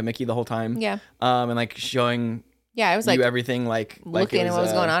talking to Mickey the whole time. Yeah. And like showing... Yeah, I was like everything looking at what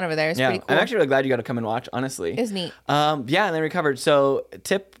was going on over there. It's pretty cool. I'm actually really glad you got to come and watch, honestly. It was neat. And then recovered. So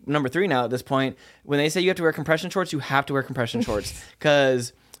tip number 3 now at this point, when they say you have to wear compression shorts, you have to wear compression shorts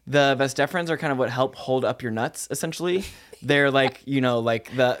because the vas deferens are kind of what help hold up your nuts, essentially. They're like,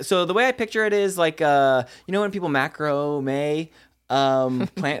 so the way I picture it is like, when people macrame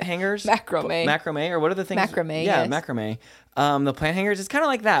plant hangers? Macrame. Or what are the things? Macrame, Yeah, yes. macrame. The plant hangers, it's kind of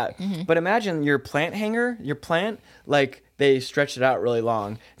like that. But imagine your plant hanger, like they stretched it out really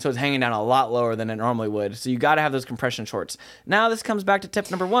long. So it's hanging down a lot lower than it normally would. So you got to have those compression shorts. Now this comes back to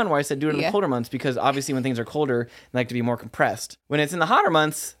tip number 1 where I said do it in the colder months, because obviously when things are colder, they like to be more compressed. When it's in the hotter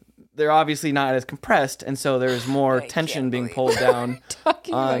months, they're obviously not as compressed, and so there's more tension being pulled down.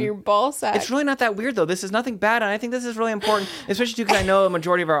 Talking about your ball sack. It's really not that weird, though. This is nothing bad, and I think this is really important, especially too, because I know a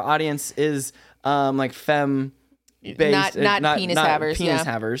majority of our audience is like femme-based, not penis havers. Penis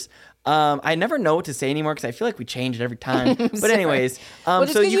havers. I never know what to say anymore because I feel like we change it every time. But anyways, well,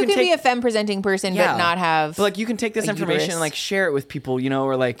 just so you can be a femme presenting person but not have. But like you can take this information and like share it with people,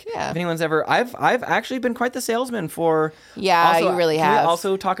 or like if anyone's ever. I've actually been quite the salesman for. Yeah, also, you really can have. We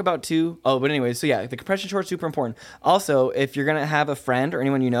also talk about too. Oh, but anyways, so yeah, the compression shorts super important. Also, if you're gonna have a friend or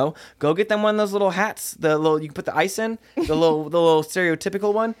anyone go get them one of those little hats. You can put the ice in the little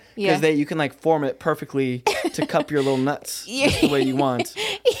stereotypical one because you can like form it perfectly to cup your little nuts just the way you want.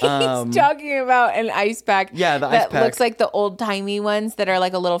 He's talking about an ice pack. Yeah, the ice that pack. looks like the old timey ones that are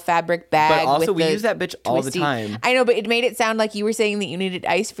like a little fabric bag. But also, we with use that bitch all the time. I know, but it made it sound like you were saying that you needed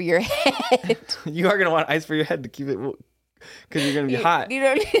ice for your head. You are gonna want ice for your head to keep it, because you're gonna be hot. You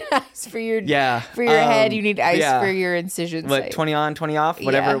don't need ice for your head. You need ice for your incisions. Like 20 on, 20 off,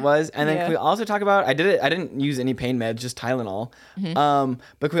 whatever it was. And then can we also talk about? I didn't use any pain meds, just Tylenol.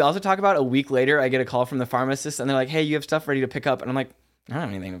 But can we also talk about a week later? I get a call from the pharmacist, and they're like, "Hey, you have stuff ready to pick up," and I'm like, I don't have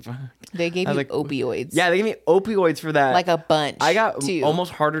anything. They gave you opioids. Yeah, they gave me opioids for that. Like a bunch. I got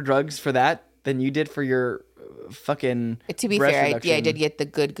almost harder drugs for that than you did for your fucking To be breast fair, reduction. I did get the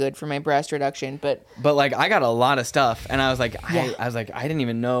good for my breast reduction, but like I got a lot of stuff, and I was like, I didn't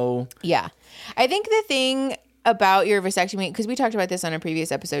even know. Yeah, I think the thing about your vasectomy, because we talked about this on a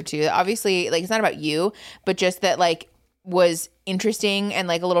previous episode too. Obviously, like it's not about you, but just that like was interesting and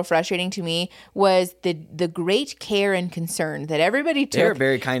like a little frustrating to me was the great care and concern that everybody took. They were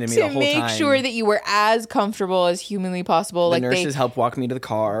very kind to me the whole time. To make sure that you were as comfortable as humanly possible. The nurses helped walk me to the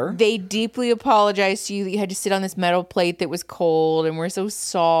car. They deeply apologized to you that you had to sit on this metal plate that was cold, and we're so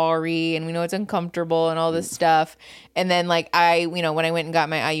sorry, and we know it's uncomfortable and all this stuff. And then like when I went and got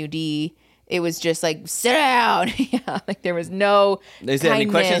my IUD, it was just like, sit down. Like there was no They said, any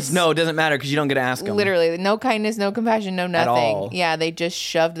questions? No, it doesn't matter because you don't get to ask them. Literally, no kindness, no compassion, no nothing. At all. Yeah, they just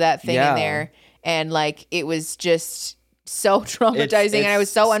shoved that thing in there. And like, it was just so traumatizing, and I was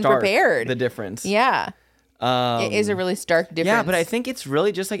so unprepared. The difference. Yeah. It is a really stark difference. Yeah, but I think it's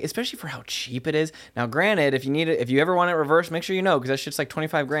really just like, especially for how cheap it is. Now, granted, if you ever want it reversed, make sure you know, because that shit's like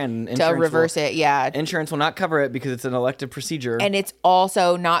 $25,000. To reverse it, yeah. Insurance will not cover it because it's an elective procedure, and it's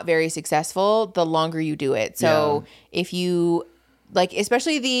also not very successful the longer you do it. So if you like,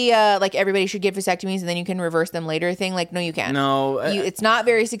 especially the like everybody should get vasectomies and then you can reverse them later thing. Like, no, you can't. No, it's not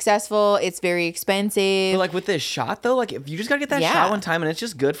very successful. It's very expensive. But like with this shot though, like if you just gotta get that shot one time, and it's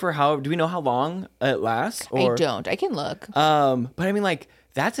just good for do we know how long it lasts? I don't. I can look. But I mean, like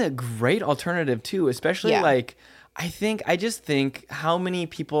that's a great alternative too, especially like I just think how many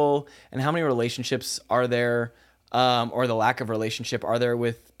people and how many relationships are there, or the lack of relationship are there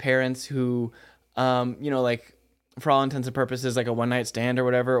with parents who, like, for all intents and purposes, like a one night stand or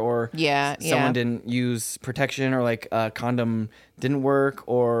whatever, or someone didn't use protection, or like a condom didn't work,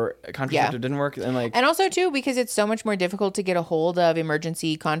 or a contraceptive didn't work, and also too because it's so much more difficult to get a hold of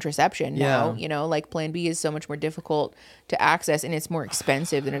emergency contraception now. Like Plan B is so much more difficult to access, and it's more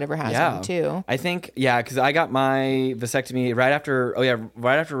expensive than it ever has been too. I think because I got my vasectomy right after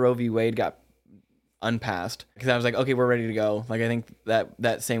Roe v. Wade got unpassed, because I was like, okay, we're ready to go. Like I think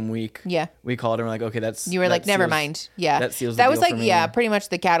that same week we called and we're like, okay, you were like, never mind. That seals the deal was like for me. Pretty much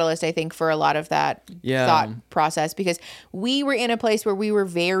the catalyst, I think, for a lot of that thought process, because we were in a place where we were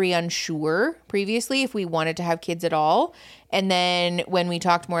very unsure previously if we wanted to have kids at all. And then when we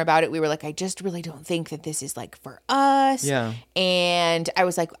talked more about it, we were like, I just really don't think that this is like for us. Yeah. And I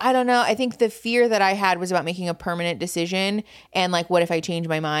was like, I don't know. I think the fear that I had was about making a permanent decision. And like, what if I change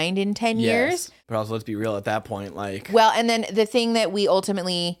my mind in 10 years? But also, let's be real at that point. Like, well, and then the thing that we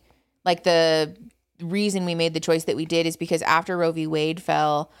ultimately, like the reason we made the choice that we did is because after Roe v. Wade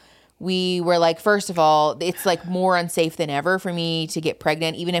fell, we were like, first of all, it's like more unsafe than ever for me to get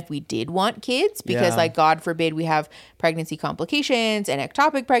pregnant, even if we did want kids, because like, God forbid we have pregnancy complications, an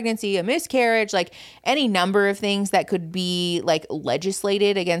ectopic pregnancy, a miscarriage, like any number of things that could be like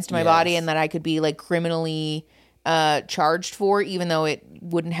legislated against my body, and that I could be like criminally charged for, even though it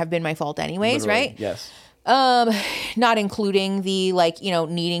wouldn't have been my fault anyways. Literally, right? Yes. Not including the like,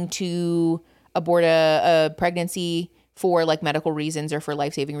 needing to abort a pregnancy for like medical reasons or for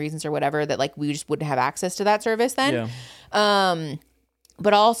life-saving reasons or whatever, that like we just wouldn't have access to that service then.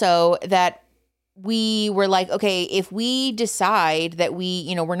 But also that we were like, okay, if we decide that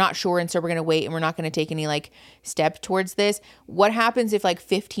we're not sure and so we're going to wait and we're not going to take any like step towards this, what happens if like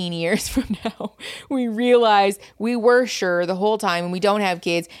 15 years from now we realize we were sure the whole time and we don't have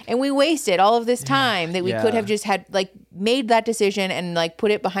kids and we wasted all of this time that we could have just had like made that decision and like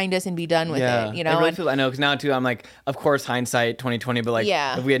put it behind us and be done with it, you know? I know, because now too, I'm like, of course, hindsight 2020, but like,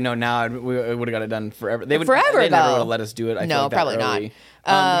 if we had known now, we would have got it done forever. They never would have let us do it. I feel like probably not.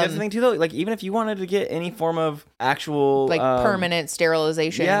 Because the thing too, though, like even if you wanted to get any form of actual like permanent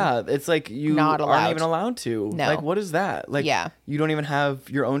sterilization, it's like you aren't even allowed to. No. Like, what is that? Like, you don't even have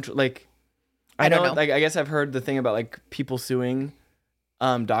your own. Like, I don't know. Like, I guess I've heard the thing about like people suing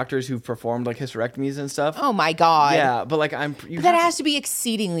doctors who've performed like hysterectomies and stuff. Oh my God. Yeah, but like that has to be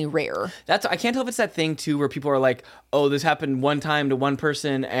exceedingly rare. I can't tell if it's that thing too where people are like, oh, this happened one time to one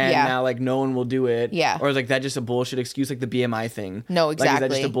person and now like no one will do it. Yeah. Or is like that just a bullshit excuse, like the BMI thing? No, exactly. Like,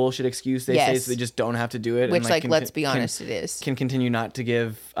 is that just a bullshit excuse they say so they just don't have to do it? Which and, let's be honest, it is. Can continue not to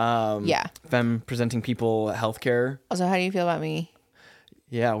give femme presenting people healthcare. Also, how do you feel about me?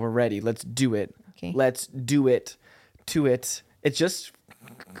 Yeah, we're ready. Let's do it. Okay. Let's do it to it. It's just...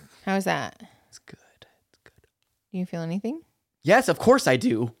 How is that? It's good. It's good. Do you feel anything? Yes, of course I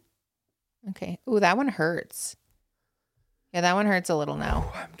do. Okay. Ooh, that one hurts. Yeah, that one hurts a little now.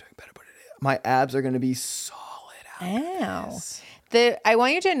 Ooh, I'm doing better, but my abs are going to be solid. Ow. I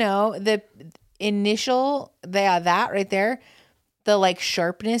want you to know the initial, that right there, the like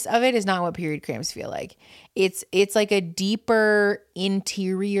sharpness of it is not what period cramps feel like. It's like a deeper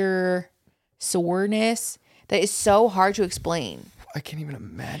interior soreness that is so hard to explain. I can't even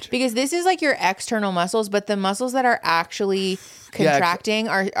imagine. Because this is like your external muscles, but the muscles that are actually contracting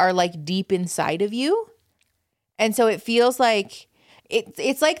are like deep inside of you. And so it feels like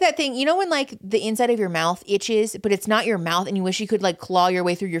it's like that thing, you know, when like the inside of your mouth itches, but it's not your mouth and you wish you could like claw your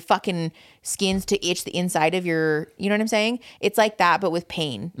way through your fucking skins to itch the inside of your, you know what I'm saying? It's like that, but with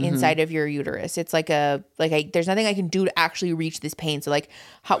pain inside of your uterus. It's like there's nothing I can do to actually reach this pain. So like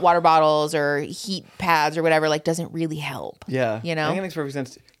hot water bottles or heat pads or whatever, like doesn't really help. Yeah. You know? I think it makes perfect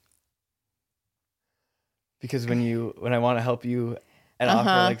sense. Because when I want to help you and offer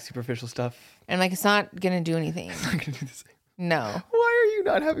like superficial stuff. And like, it's not going to do anything. It's not going to do the same. No. Why are you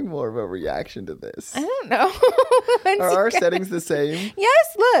not having more of a reaction to this? I don't know. Are our settings the same?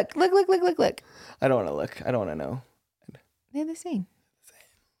 Yes. Look. I don't want to look. I don't want to know. They're the same.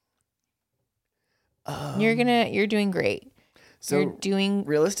 You're doing great. So you're doing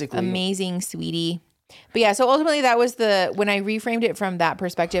realistically amazing, sweetie. But yeah, so ultimately that was when I reframed it from that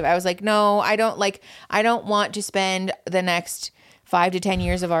perspective, I was like, no, I don't want to spend the next 5 to 10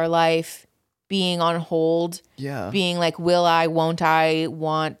 years of our life being on hold, being like, will I, won't I,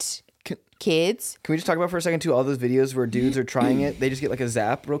 want kids. Can we just talk about for a second too, all those videos where dudes are trying it, they just get like a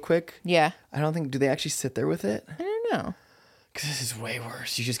zap real quick? Yeah. Do they actually sit there with it? I don't know. Because this is way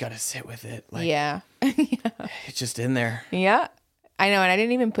worse. You just got to sit with it. Like, yeah. It's just in there. Yeah. I know. And I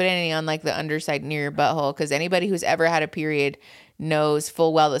didn't even put any on like the underside near your butthole because anybody who's ever had a period knows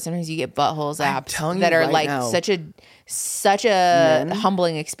full well that sometimes you get butthole zaps that are like now, such a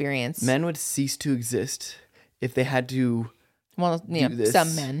humbling experience. Men would cease to exist if they had to do this.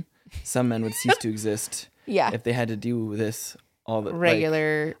 Some men would cease to exist if they had to do this all the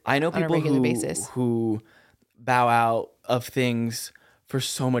regular. Like, I know people who bow out of things for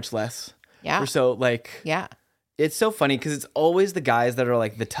so much less. Yeah. It's so funny because it's always the guys that are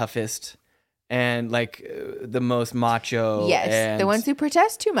like the toughest and like the most macho. Yes, and the ones who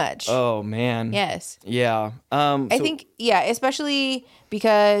protest too much. Oh man. Yes. Yeah. I think especially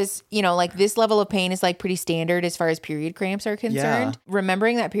because like this level of pain is like pretty standard as far as period cramps are concerned. Yeah.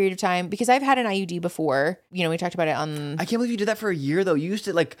 Remembering that period of time because I've had an IUD before. We talked about it on. I can't believe you did that for a year though. You used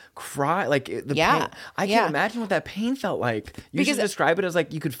to like cry like the pain. I can't imagine what that pain felt like. You should describe it as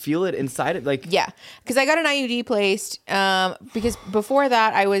like you could feel it inside it. Like because I got an IUD placed. Because before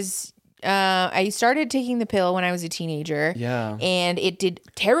that I started taking the pill when I was a teenager. Yeah. And it did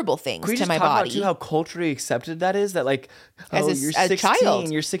terrible things to my body. Can we just talk about too how culturally accepted that is? That like, you're 16,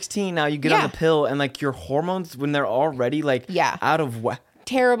 child. You're 16 now, you get on the pill and like your hormones, when they're already like out of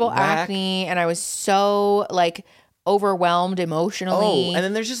terrible acne. And I was so like overwhelmed emotionally. Oh, and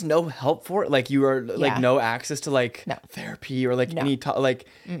then there's just no help for it. Like you are like no access to like therapy or like any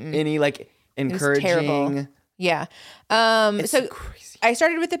any like encouraging. It was terrible. Yeah. So crazy. I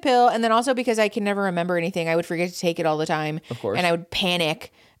started with the pill, and then also because I can never remember anything, I would forget to take it all the time. Of course. And I would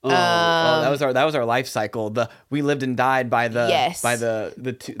panic. That was our life cycle. We lived and died by the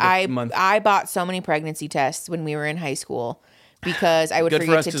month. I bought so many pregnancy tests when we were in high school. because I would Good for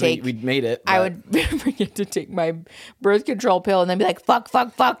forget us to because take. we made it. I but- would forget to take my birth control pill and then be like, fuck.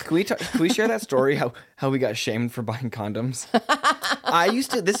 Can we share that story? How we got shamed for buying condoms?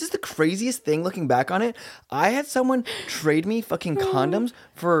 This is the craziest thing looking back on it. I had someone trade me fucking condoms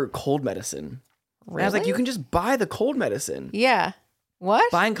for cold medicine. Really? And I was like, you can just buy the cold medicine. Yeah.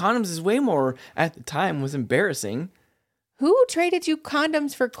 What? Buying condoms is way more, at the time, was embarrassing. Who traded you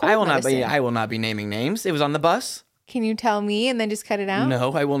condoms for cold medicine? I will not be naming names. It was on the bus. Can you tell me and then just cut it out?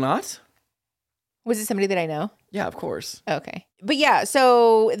 No, I will not. Was it somebody that I know? Yeah, of course. Okay. But yeah,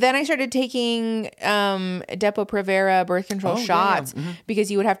 so then I started taking Depo-Provera birth control shots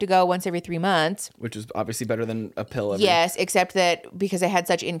because you would have to go once every 3 months. Which is obviously better than a pill. Yes, except that because I had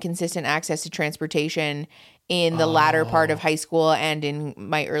such inconsistent access to transportation in the latter part of high school and in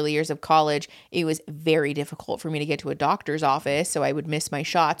my early years of college, it was very difficult for me to get to a doctor's office. So I would miss my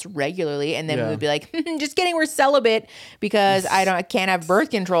shots regularly. And then we would be like, just kidding, we're celibate because I can't have birth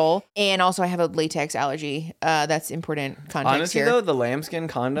control. And also I have a latex allergy. That's important context. Honestly, though, the lambskin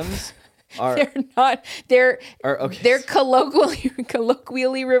condoms are they're okay. They're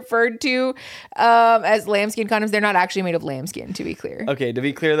colloquially referred to as lambskin condoms. They're not actually made of lambskin, to be clear. Okay, to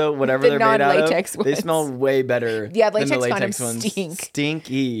be clear though, whatever The they're made out non-latex of, they smell way better. Yeah, than the latex condoms ones. stink.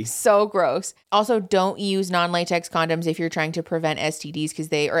 Stinky. So gross. Also, don't use non-latex condoms if you're trying to prevent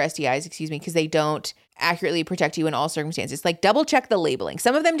STDs or STIs, because they don't accurately protect you in all circumstances. Like, double check the labeling.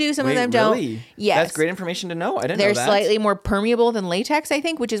 Some of them do, some of them don't. Really? Yes. That's great information to know. I didn't know They're that. slightly more permeable than latex, I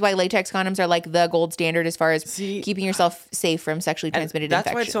think, which is why latex condoms are like the gold standard as far as keeping yourself safe from sexually transmitted infections.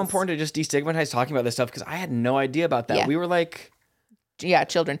 That's why it's so important to just destigmatize talking about this stuff, because I had no idea about that. Yeah. We were like... Yeah,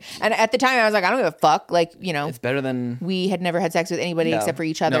 children. And at the time, I was like, I don't give a fuck. Like, it's better than... We had never had sex with anybody except for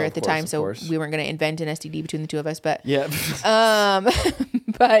each other at the time, so we weren't going to invent an STD between the two of us. But yeah.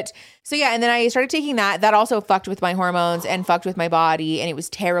 But so yeah, and then I started taking that. That also fucked with my hormones and fucked with my body, and it was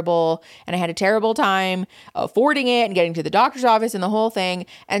terrible. And I had a terrible time affording it and getting to the doctor's office and the whole thing.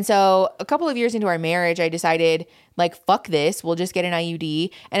 And so a couple of years into our marriage, I decided, like, fuck this. We'll just get an IUD.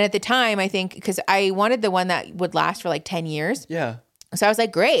 And at the time, I think, because I wanted the one that would last for like 10 years. Yeah. So I was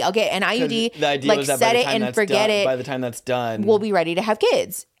like, great, I'll get an IUD, the idea like, was that set by the it time and forget it. By the time that's done, we'll be ready to have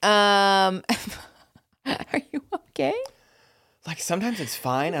kids. Are you okay? Like, sometimes it's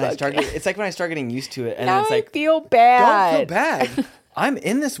fine, and it's like when I start getting used to it, and Now it's like, I feel bad. don't feel bad. I'm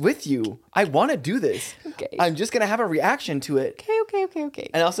in this with you. I want to do this. Okay. I'm just gonna have a reaction to it. Okay.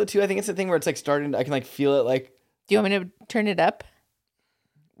 And also, too, I think it's the thing where it's like starting. I can like feel it. Like, Do you want me to turn it up?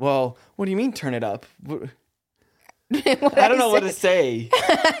 well, what do you mean turn it up? I don't know what to say.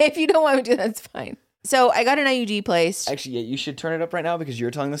 If you don't want me to, that's fine. So I got an IUD placed. Actually, yeah, you should turn it up right now because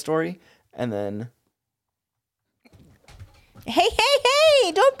you're telling the story, and then. Hey!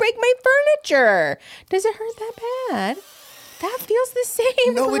 Don't break my furniture. Does it hurt that bad? That feels the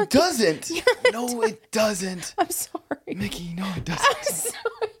same. No, it doesn't. Yeah, No, it doesn't. I'm sorry. Mickey, no, it doesn't. I'm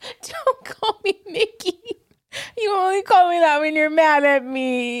sorry. Don't call me Mickey. You only call me that when you're mad at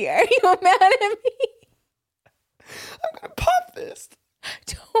me. Are you mad at me? I'm gonna pop this.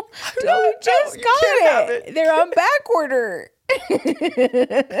 Don't just got it. They're on back order.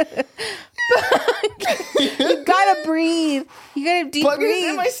 You gotta breathe. You gotta deep Plug breathe. it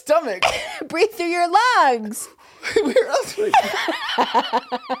in my stomach. Breathe through your lungs. Where else would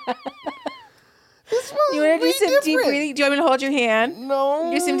This You want to do some deep breathing? Do you want me to hold your hand?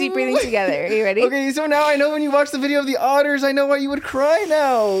 No. Do some deep breathing together. Are you ready? Okay, so now I know when you watch the video of the otters, I know why you would cry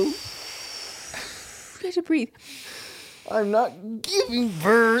now. You have to breathe. I'm not giving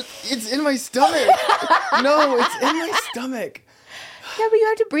birth. It's in my stomach. No, it's in my stomach. Yeah, but you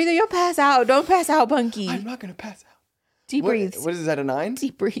have to breathe or you'll pass out. Don't pass out, Bunky. I'm not going to pass out. Deep breathes. What is that, a 9?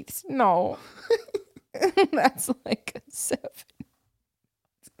 Deep breathes. No. That's like a 7.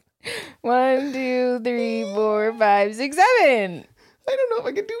 1, 2, 3, 4, 5, 6, 7. I don't know if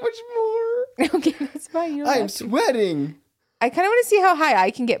I can do much more. Okay, that's fine. You don't I'm have to. sweating. I kind of want to see how high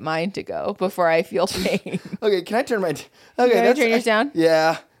I can get mine to go before I feel pain. Okay, can I turn my... Okay, You turn yours down?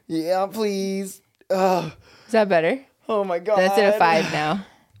 Yeah. Yeah, please. Is that better? Oh my God. That's at a 5 now.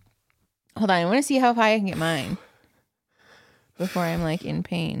 Hold on. I want to see how high I can get mine before I'm like in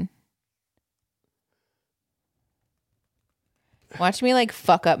pain. Watch me like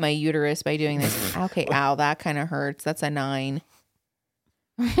fuck up my uterus by doing this. Okay, ow, that kind of hurts. That's a 9.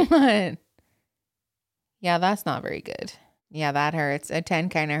 What? Yeah, that's not very good. Yeah, that hurts. A 10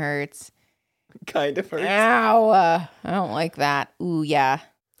 kind of hurts. Kind of hurts. Ow. I don't like that. Ooh, yeah.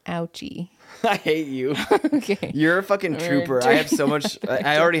 Ouchie. I hate you. Okay. You're a fucking trooper. I have so much.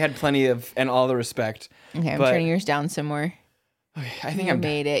 I already had plenty of, and all the respect. Okay, I'm but- turning yours down some more. Okay, I think You I'm.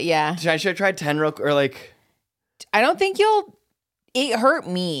 made it. Yeah. Should I try 10 or like? I don't think you'll It hurt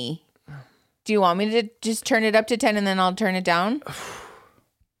me. Do you want me to just turn it up to 10 and then I'll turn it down?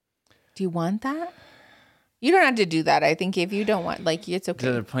 Do you want that? You don't have to do that. I think if you don't want, like, it's okay.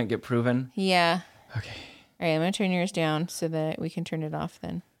 Did the point get proven? Yeah. Okay. All right, I'm going to turn yours down so that we can turn it off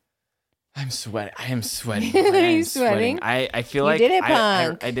then. I'm sweating. I am sweating. Are you sweating? I feel you like did it,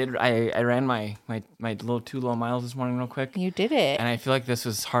 punk. I ran my two little miles this morning real quick. You did it. And I feel like this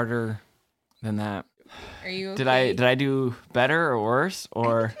was harder than that. Are you okay? Did I do better or worse?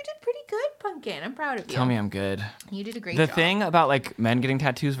 Or I think you did pretty good, Pumpkin. I'm proud of you. Tell me I'm good. You did a great job. The thing about like men getting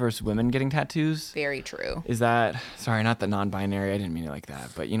tattoos versus women getting tattoos. Very true. Is that, sorry, not the non-binary. I didn't mean it like that,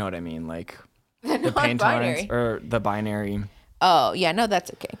 but you know what I mean, like the pain tolerance or the binary. Oh, yeah, no, that's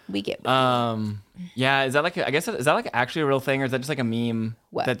okay. We get yeah, is that like is that like actually a real thing, or is that just like a meme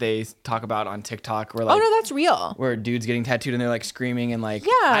that they talk about on TikTok where like, oh no, that's real. Where dudes getting tattooed and they're like screaming and like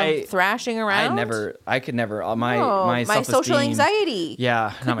thrashing around. I could never my social anxiety.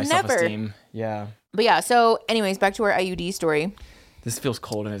 Yeah, not my self-esteem. Yeah. But yeah, so anyways, back to our IUD story. This feels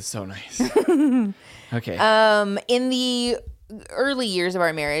cold and it's so nice. Okay. In the early years of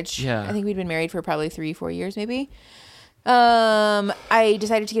our marriage, yeah. I think we'd been married for probably 3-4 years maybe. I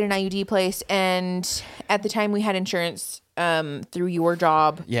decided to get an IUD placed, and at the time we had insurance through your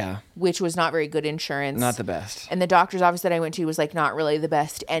job, which was not very good insurance, not the best, and the doctor's office that I went to was like not really the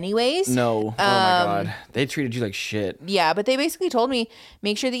best anyways. No. Oh my god, they treated you like shit. Yeah, but they basically told me,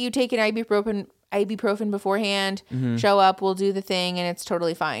 make sure that you take an ibuprofen beforehand, show up, we'll do the thing, and it's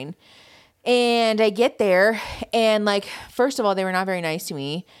totally fine. And I get there, and like, first of all, they were not very nice to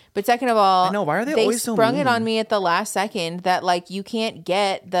me. But second of all, I know, why are they always so mean? They sprung it on me at the last second that like you can't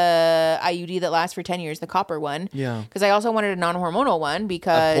get the IUD that lasts for 10 years, the copper one. Yeah. Because I also wanted a non-hormonal one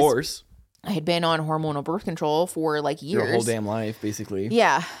because of course I had been on hormonal birth control for like years. Your whole damn life, basically.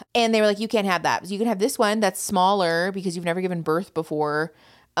 Yeah. And they were like, you can't have that. So you can have this one that's smaller because you've never given birth before,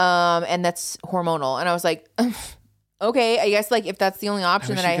 and that's hormonal. And I was like, okay, I guess like if that's the only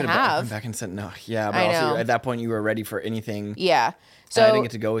option that I have. Back and said no. Yeah, but also at that point you were ready for anything. Yeah. So I didn't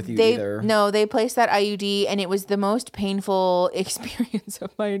get to go with you either. No, they placed that IUD and it was the most painful experience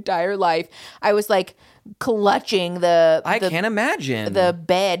of my entire life. I was like clutching I can't imagine. The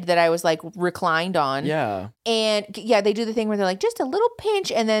bed that I was like reclined on. Yeah. And yeah, they do the thing where they're like, just a little pinch,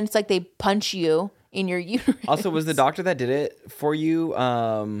 and then it's like they punch you in your uterus. Also, was the doctor that did it for you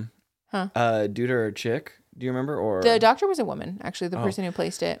dude or a chick? Do you remember? Or the doctor was a woman, actually, the person who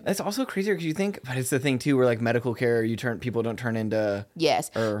placed it. That's also crazier because you think, but it's the thing too, where like medical care, people don't turn into.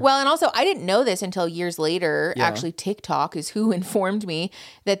 Yes. Well, and also I didn't know this until years later. Yeah. Actually, TikTok is who informed me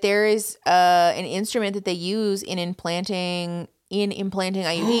that there is an instrument that they use in implanting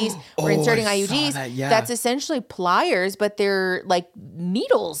IUDs or inserting IUDs. That's essentially pliers, but they're like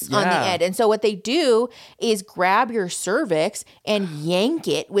needles on the end. And so what they do is grab your cervix and yank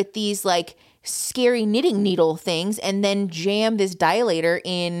it with these like scary knitting needle things and then jam this dilator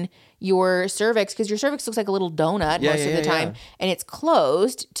in your cervix, because your cervix looks like a little donut most of the time, and it's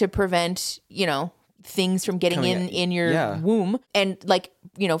closed to prevent, things from getting in your womb. And like,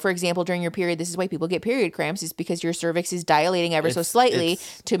 for example, during your period, this is why people get period cramps, is because your cervix is dilating ever so slightly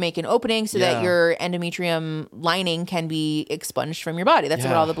to make an opening so that your endometrium lining can be expunged from your body. That's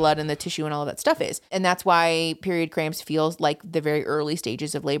what all the blood and the tissue and all of that stuff is. And that's why period cramps feels like the very early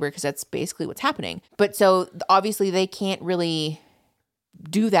stages of labor, because that's basically what's happening. But so obviously they can't really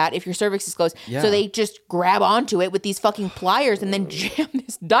do that if your cervix is closed. So they just grab onto it with these fucking pliers and then jam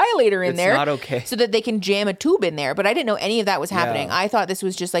this dilator in there. It's not okay. So that they can jam a tube in there. But I didn't know any of that was happening. I thought this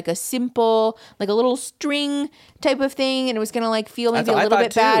was just like a simple, like a little string type of thing, and it was gonna like feel maybe a little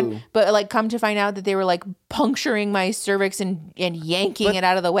bit bad. But like come to find out that they were like puncturing my cervix and yanking it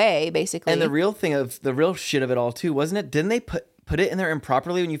out of the way, basically. And the real shit of it all too, wasn't it? Didn't they put it in there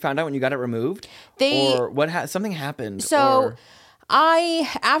improperly when you found out when you got it removed? Or what something happened? So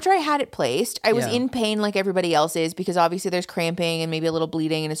after I had it placed, I was in pain like everybody else is, because obviously there's cramping and maybe a little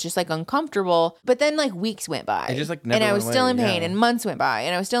bleeding and it's just like uncomfortable. But then like weeks went by and I was still in pain, and months went by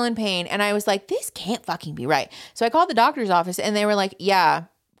and I was still in pain, and I was like, this can't fucking be right. So I called the doctor's office and they were like, yeah,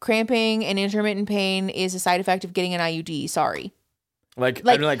 cramping and intermittent pain is a side effect of getting an IUD. Sorry.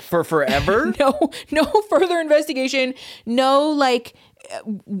 Like for forever? No further investigation. No,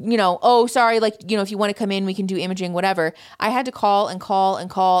 sorry, if you want to come in, we can do imaging, whatever. I had to call and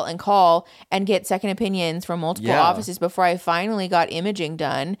get second opinions from multiple offices before I finally got imaging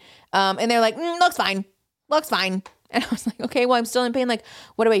done. And they're like, looks fine. And I was like, okay, well, I'm still in pain. Like,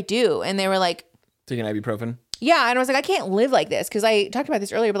 what do I do? And they were like, take an ibuprofen. Yeah. And I was like, I can't live like this. Cause I talked about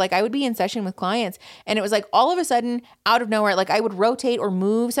this earlier, but like I would be in session with clients and it was like all of a sudden out of nowhere, like I would rotate or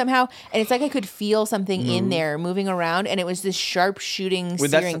move somehow. And it's like I could feel something in there moving around. And it was this sharp shooting,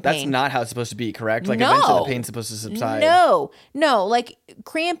 searing pain. That's not how it's supposed to be, correct? Like eventually the pain's supposed to subside. No. Like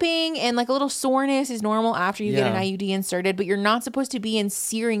cramping and like a little soreness is normal after you get an IUD inserted, but you're not supposed to be in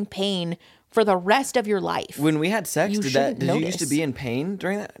searing pain for the rest of your life. When we had sex, did you used to be in pain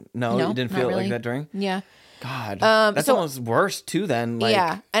during that? No, you didn't feel really like that during? Yeah. God, that's almost worse too then. Like,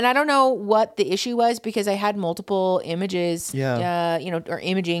 yeah. And I don't know what the issue was because I had multiple images, or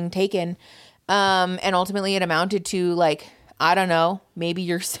imaging taken. And ultimately it amounted to like, I don't know, maybe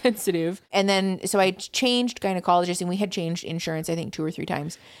you're sensitive. And then, so I changed gynecologists and we had changed insurance, I think 2 or 3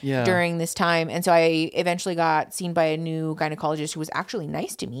 times during this time. And so I eventually got seen by a new gynecologist who was actually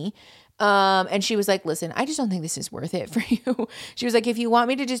nice to me. And she was like, listen, I just don't think this is worth it for you. She was like, if you want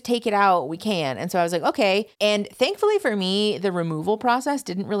me to just take it out, we can. And so I was like, okay. And thankfully for me, the removal process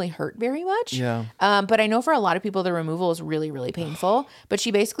didn't really hurt very much. Yeah. But I know for a lot of people, the removal is really, really painful. But she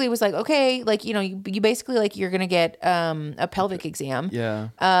basically was like, okay, like, you basically like, you're going to get, a pelvic exam. Yeah.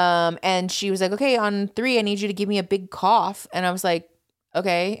 And she was like, okay, on 3, I need you to give me a big cough. And I was like,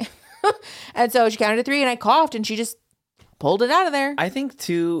 okay. And so she counted to 3 and I coughed and she just pulled it out of there. I think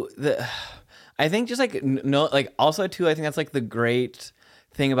too, I think just like, no, like also too, I think that's like the great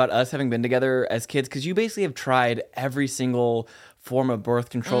thing about us having been together as kids. Cause you basically have tried every single form of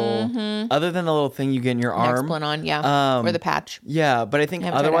birth control other than the little thing you get in your arm. Nexplanon, or the patch. Yeah. But I think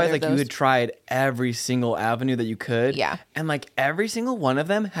otherwise like you had tried every single avenue that you could. Yeah. And like every single one of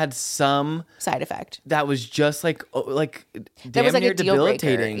them had some side effect that was just like that was like near a deal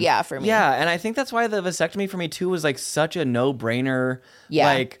debilitating. breaker. Yeah, for me. Yeah. And I think that's why the vasectomy for me too was like such a no-brainer. Yeah.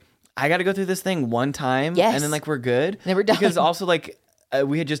 Like I got to go through this thing one time and then like we're good. Then we're done. Because also like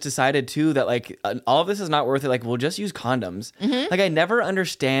we had just decided too that like all of this is not worth it. Like we'll just use condoms. Like I never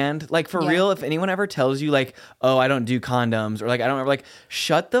understand. Like for real, if anyone ever tells you like, oh, I don't do condoms or like I don't ever like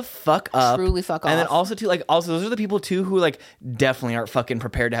shut the fuck up. Truly fuck off. And then also too like those are the people too who like definitely aren't fucking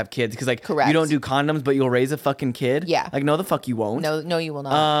prepared to have kids because like Correct. you don't do condoms but you'll raise a fucking kid. Yeah. Like no the fuck you won't. No, you will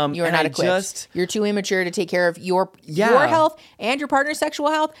not. You are not equipped. You're too immature to take care of your health and your partner's sexual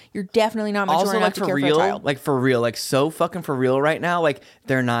health. You're definitely not mature enough to care for a child. Like for real, like so fucking for real right now. Like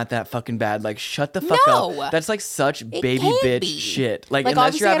they're not that fucking bad. Like shut the fuck up. That's like such baby bitch shit. Like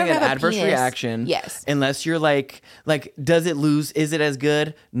unless you're having an adverse reaction. Yes. Unless you're like does it lose? Is it as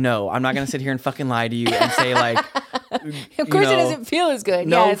good? No, I'm not gonna sit here and fucking lie to you and say like. Of course, it doesn't feel as good.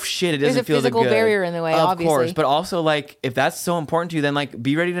 No shit, it doesn't feel as good. There's a physical barrier in the way, obviously. Of course, but also like if that's so important to you, then like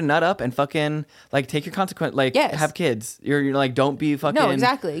be ready to nut up and fucking like take your consequence. Like have kids. You're like don't be fucking. No,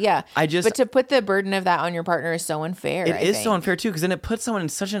 exactly. Yeah. But to put the burden of that on your partner is so unfair. It is so unfair too, because then it puts someone in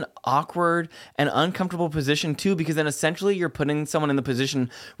such an awkward and uncomfortable position too, because then essentially you're putting someone in the position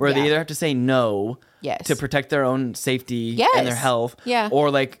where they either have to say no. Yes. To protect their own safety and their health. Yeah.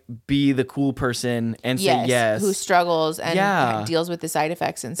 Or like be the cool person and say yes. Who struggles and deals with the side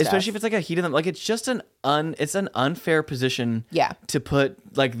effects and stuff. Especially if it's like a heat of them. Like it's just an unfair position to put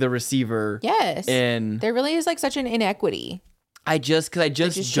like the receiver in. There really is like such an inequity. I just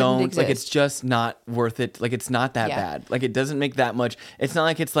don't like it's just not worth it. Like it's not that bad. Like it doesn't make that much. It's not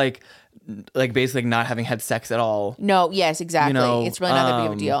like it's like basically not having had sex at all. No, yes, exactly. It's really not that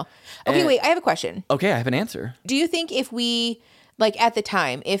big of a deal. Okay, wait, I have a question. Okay, I have an answer. Do you think if we like at the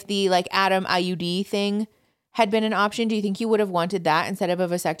time, if the like Adam IUD thing had been an option, do you think you would have wanted that instead of a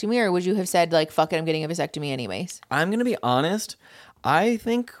vasectomy, or would you have said like fuck it, I'm getting a vasectomy anyways? I'm gonna be honest. I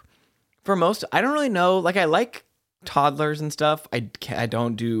think for most, I don't really know. Like I like toddlers and stuff. I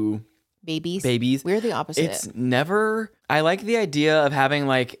don't do babies. We're the opposite. It's never. I like the idea of having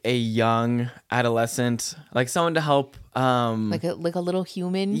like a young adolescent, like someone to help. Like a little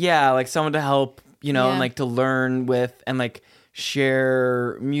human. Yeah, like someone to help, and like to learn with and like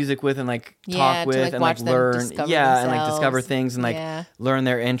share music with and like talk with and like learn. And like discover things and like learn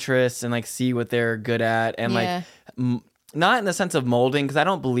their interests and like see what they're good at and like. Not in the sense of molding, because I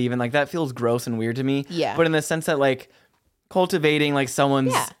don't believe in like that feels gross and weird to me. Yeah. But in the sense that like cultivating like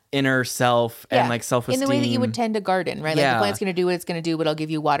someone's inner self and like self-esteem. In the way that you would tend a garden, right? Like the plant's going to do what it's going to do, but I'll give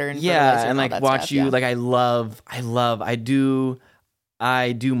you water and fertilizer and like watch stuff. You. Like I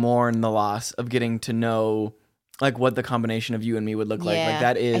do mourn the loss of getting to know like what the combination of you and me would look like. Like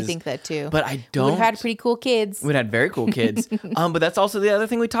that is. I think that too. But I don't. We've had pretty cool kids. We'd had very cool kids. But that's also the other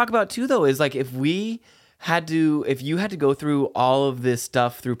thing we talk about too, though, is like if you had to go through all of this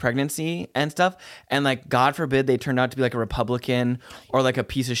stuff through pregnancy and stuff, and like God forbid they turned out to be like a Republican or like a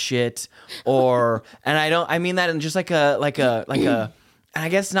piece of shit, or and I mean that in just like a and I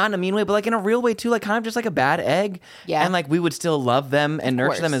guess not in a mean way, but like in a real way too, like kind of just like a bad egg. Yeah. And like we would still love them and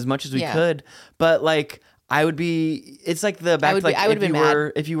nurture them course. as much as we Yeah. could. But like I would be, it's like the back to like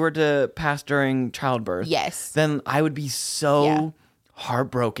if you were to pass during childbirth. Yes. Then I would be so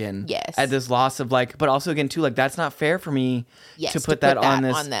heartbroken. Yes. At this loss of like, but also again too, like that's not fair for me Yes, to put that on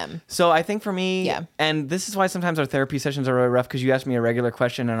this. on them. So I think for me, Yeah. and this is why sometimes our therapy sessions are really rough because you asked me a regular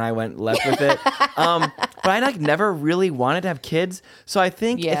question and I went left with it. But I like never really wanted to have kids. So I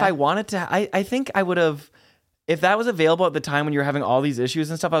think if I wanted to, I think I would have, if that was available at the time when you were having all these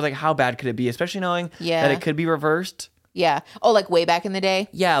issues and stuff, I was like, how bad could it be? Especially knowing that it could be reversed. Yeah. Oh, like way back in the day?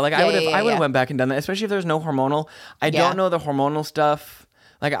 Yeah, like I would have went back and done that, especially if there's no hormonal. I don't know the hormonal stuff.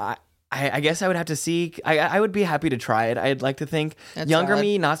 Like I guess I would have to see. I would be happy to try it. I'd like to think. That's Younger valid.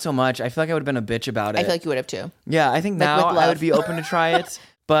 me, not so much. I feel like I would have been a bitch about it. I feel like you would have too. Yeah, I think now with I love. would be open to try it.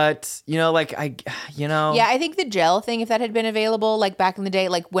 But, you know, like Yeah, I think the gel thing, if that had been available, like back in the day,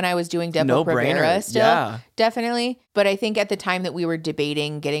 like when I was doing Depo No-brainer. Provera still, Yeah. definitely. But I think at the time that we were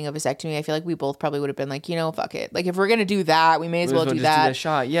debating getting a vasectomy, I feel like we both probably would have been like, you know, fuck it. Like if we're going to do that, we may as well do just that. do the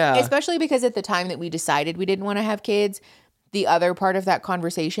shot. Yeah. Especially because at the time that we decided we didn't want to have kids, the other part of that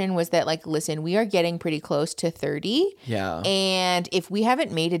conversation was that like, listen, we are getting pretty close to 30. Yeah. And if we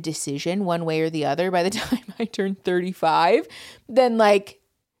haven't made a decision one way or the other by the time I turn 35, then like,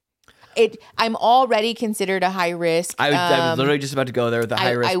 I'm already considered a high risk. I was literally just about to go there with the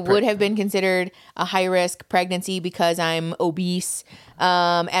high risk. I would have been considered a high risk pregnancy because I'm obese.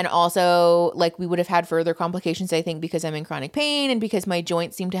 And also like we would have had further complications, I think, because I'm in chronic pain and because my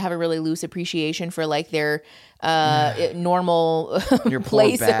joints seem to have a really loose appreciation for like their normal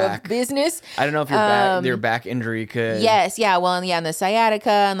place of business. I don't know if your back injury could. Yes. Yeah. Well, and the sciatica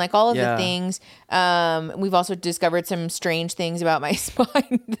and like all of Yeah. the things. We've also discovered some strange things about my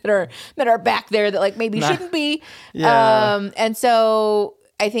spine that are back there that like maybe shouldn't be. Yeah. And so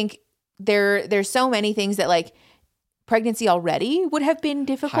I think there's so many things that like pregnancy already would have been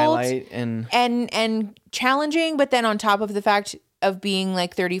difficult Highlight and challenging. But then on top of the fact of being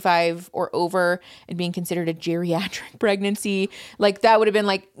like 35 or over and being considered a geriatric pregnancy, like that would have been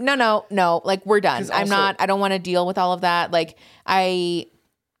like, no, like we're done. I don't want to deal with all of that. Like I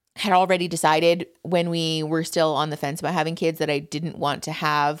had already decided when we were still on the fence about having kids that I didn't want to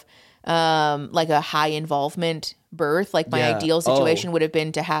have like a high involvement birth. Like my ideal situation would have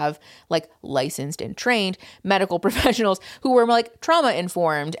been to have like licensed and trained medical professionals who were like trauma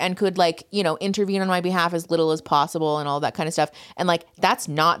informed and could like, you know, intervene on my behalf as little as possible and all that kind of stuff. And like, that's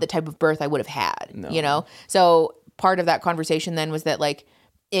not the type of birth I would have had, you know? So part of that conversation then was that like,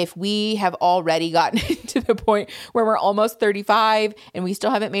 if we have already gotten to the point where we're almost 35 and we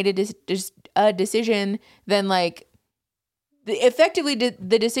still haven't made a decision, then like, effectively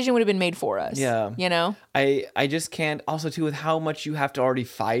the decision would have been made for us. Yeah. You know? I just can't. Also, too, with how much you have to already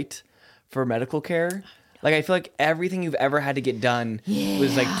fight for medical care. Like, I feel like everything you've ever had to get done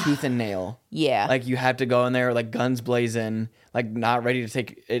was like tooth and nail. Yeah. Like, you had to go in there, like, guns blazing, like, not ready to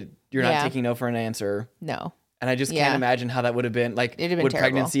take it. You're not taking no for an answer. No. And I just can't imagine how that would have been. Like, It'd have been would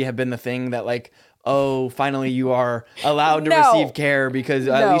terrible. pregnancy have been the thing that, like, oh, finally you are allowed to receive care because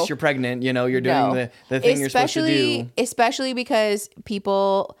at least you're pregnant, you know, you're doing the thing you're supposed to do. Especially because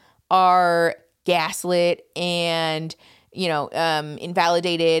people are gaslit and, you know,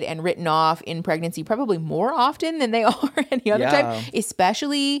 invalidated and written off in pregnancy probably more often than they are any other time,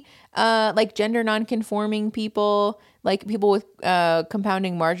 especially like gender nonconforming people, like people with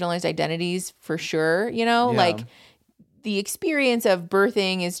compounding marginalized identities for sure, you know, like the experience of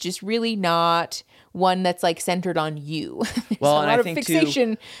birthing is just really not one that's like centered on you. There's Well, a and lot I of think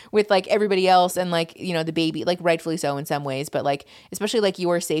fixation with like everybody else and like, you know, the baby, like rightfully so in some ways, but like especially like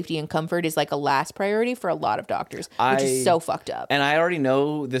your safety and comfort is like a last priority for a lot of doctors, which is so fucked up. And I already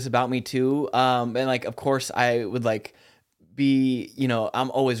know this about me too. And like, of course I would like be, you know,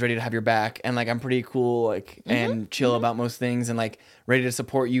 I'm always ready to have your back and like I'm pretty cool like and chill about most things and like ready to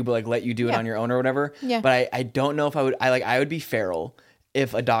support you but like let you do it on your own or whatever. Yeah. But I don't know if I would be feral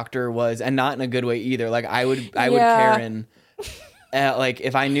if a doctor was, and not in a good way either. Like I would Karen like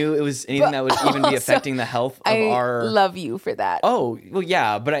if I knew it was anything that would even be affecting the health of I love you for that. Oh, well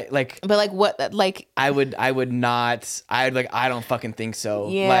yeah, but I like what like I would not. I don't fucking think so.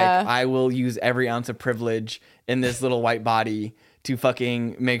 Yeah. Like I will use every ounce of privilege in this little white body to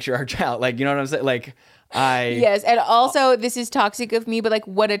fucking make sure our child, like, you know what I'm saying? Like Yes, and also this is toxic of me, but like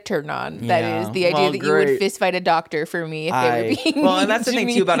what a turn on that is. The idea that you would fist fight a doctor for me if they were being well, and that's the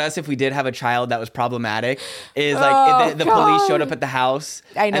thing too about us. If we did have a child that was problematic, is like the police showed up at the house.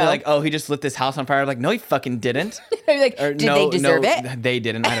 I know. And they're like, oh, he just lit this house on fire. I'm like, no, he fucking didn't. I'm like, did they deserve it? They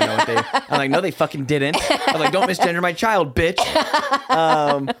didn't. I don't know what they. I'm like, no, they fucking didn't. I'm like, don't misgender my child, bitch.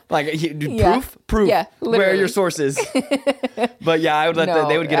 Proof. Yeah, where are your sources? But yeah, I would let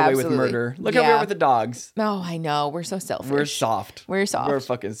they would get away with murder. Look how we are with the dogs. Oh, I know. We're so selfish. We're soft. We're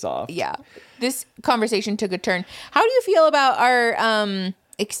fucking soft. Yeah. This conversation took a turn. How do you feel about our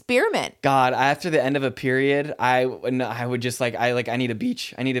experiment? God, after the end of a period, I would just I need a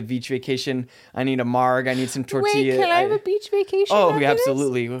beach. I need a beach vacation. I need a marg. I need some tortilla. Wait, can I have a beach vacation? Oh, yeah,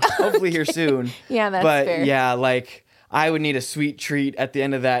 absolutely. Hopefully here soon. Yeah, that's fair. But yeah, like I would need a sweet treat at the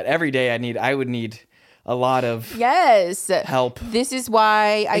end of that. Every day I would need a lot of help. This is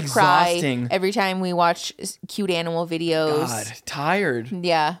why I cry every time we watch cute animal videos. God, tired.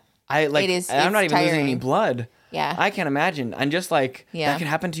 Yeah. I'm not even tiring. losing any blood. Yeah. I can't imagine. And just like that can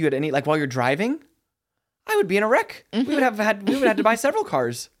happen to you at any while you're driving, I would be in a wreck. Mm-hmm. We would have had to buy several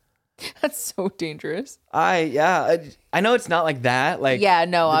cars. That's so dangerous. I know it's not like that. Like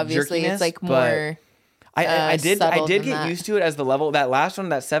obviously it's like more. I did get used to it as the level that last one,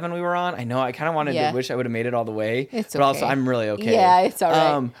 that 7 we were on. I know I kind of wanted to wish I would have made it all the way, but also I'm really okay. Yeah, it's all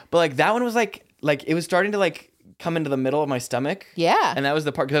right. But like that one was like it was starting to like come into the middle of my stomach. Yeah, and that was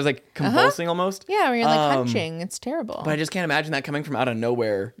the part because I was like convulsing almost. Yeah, where you're like hunching. It's terrible. But I just can't imagine that coming from out of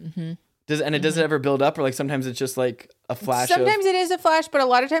nowhere. Mm-hmm. Does it ever build up, or like sometimes it's just like a flash? Sometimes it is a flash, but a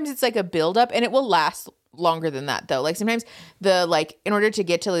lot of times it's like a build up, and it will last longer than that though. Like sometimes in order to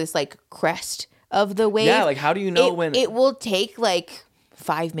get to this like crest of the wave. Yeah, like how do you know when it will take like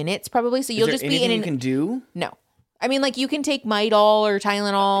 5 minutes probably. So you'll just be in you can do? No. I mean like you can take Midol or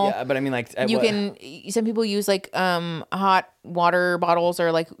Tylenol. Yeah, but I mean like some people use like hot water bottles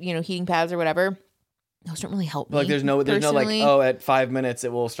or like, heating pads or whatever. Those don't really help me. Like there's no like, at 5 minutes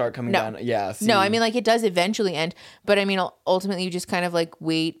it will start coming down. Yeah. No, I mean like it does eventually end, but I mean ultimately you just kind of like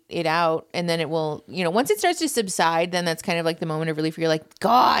wait it out and then it will, once it starts to subside, then that's kind of like the moment of relief where you're like,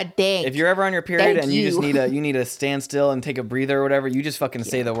 God dang. If you're ever on your period and you just need to stand still and take a breather or whatever, you just fucking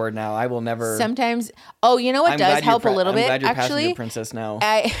say the word now. I will never. Sometimes. Oh, you know what does help a little bit? I'm glad you're actually, passing your princess now.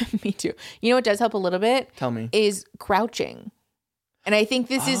 Me too. You know what does help a little bit? Tell me. Is crouching. And I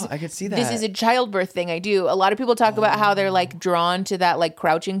think I could see that. This is a childbirth thing I do. A lot of people talk about how they're like drawn to that like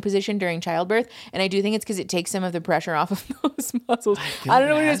crouching position during childbirth. And I do think it's because it takes some of the pressure off of those muscles. I don't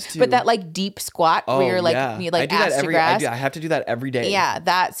know what it is, but that like deep squat where you're like, ass to grass. I have to do that every day. Yeah,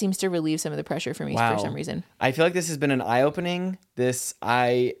 that seems to relieve some of the pressure for me for some reason. I feel like this has been an eye-opening.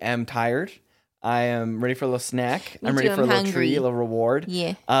 I am tired. I am ready for a little snack. I'm ready for a little treat, a little reward.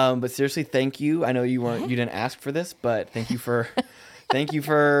 Yeah. But seriously, thank you. I know you didn't ask for this, but thank you for... Thank you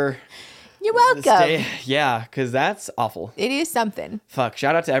for... You're welcome. Yeah, because that's awful. It is something. Fuck.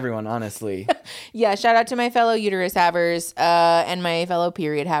 Shout out to everyone, honestly. Yeah, shout out to my fellow uterus havers and my fellow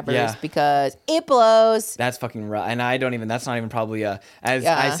period havers because it blows. That's fucking rough. And that's not even probably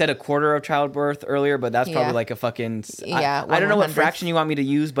I said a quarter of childbirth earlier, but that's probably like a fucking... I don't know what fraction you want me to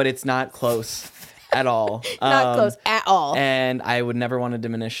use, but it's not close at all. Not close at all. And I would never want to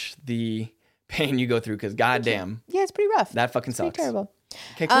diminish the... pain you go through because goddamn. Yeah, it's pretty rough. That fucking sucks. Pretty terrible.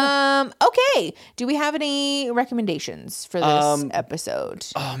 Okay, cool. Okay. Do we have any recommendations for this episode?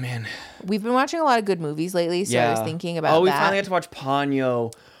 Oh man. We've been watching a lot of good movies lately, so I was thinking about that. Oh, we finally got to watch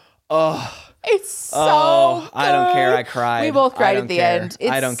Ponyo. Oh. It's so good. I don't care. I cried. We both cried at the end. It's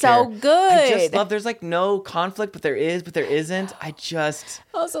I don't so care. good. I just love. There's like no conflict, but there is, but there isn't. I just.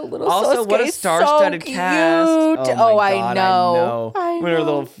 Also, what a star-studded cast. Oh, I know. With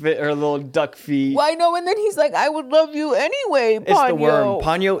her little duck feet. Well, I know. And then he's like, "I would love you anyway, Ponyo." It's the worm.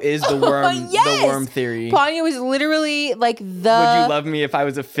 Ponyo is the worm. Yes. The worm theory. Ponyo is literally like the. Would you love me if I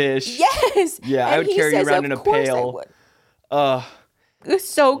was a fish? Yes. Yeah, I would carry you around in a pail. It's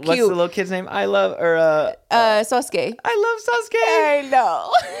so cute. What's the little kid's name? Sasuke. I love Sasuke. I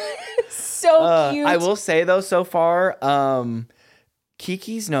know. So cute. I will say though, so far,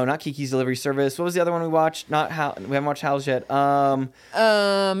 Kiki's Delivery Service. What was the other one we watched? We haven't watched Hal's yet.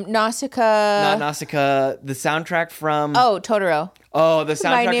 Nausicaa. Not Nausicaa. The soundtrack from Totoro. Oh, the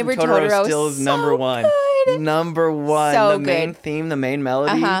soundtrack from Totoro still is number one. Number one. So the main theme, the main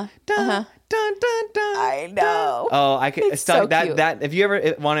melody. Dun, dun, dun, I know. Oh, I could it's so that if you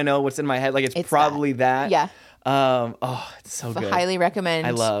ever want to know what's in my head, like it's probably that. Yeah. Oh, it's so good. Highly recommend.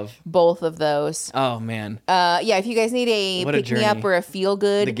 I love both of those. Oh man. Yeah, if you guys need a What a pick me up journey. or a feel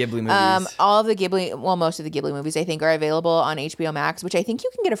good, The Ghibli movies. all of the Ghibli, well, most of the Ghibli movies I think are available on HBO Max, which I think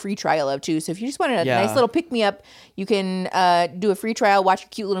you can get a free trial of too. So if you just want a Yeah. nice little pick me up, you can do a free trial, watch a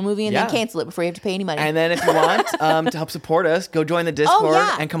cute little movie, and then Yeah. cancel it before you have to pay any money. And then if you want to help support us, go join the Discord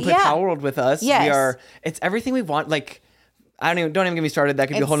yeah. and come play Yeah. Power World with us. Yes. It's everything we want. Like, don't even get me started. That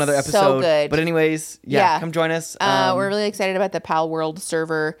could be a whole nother It's so episode. good. But anyways, yeah, come join us. We're really excited about the Pal World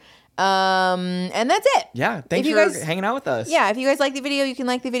server. And that's it. Yeah, thanks If for you guys- hanging out with us. Yeah, if you guys like the video, you can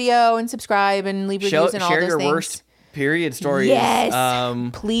like the video and subscribe and leave reviews and all Share those your things. worst period stories. Yes.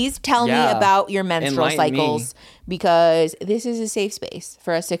 Please tell me yeah. about your menstrual Enlighten me. cycles because this is a safe space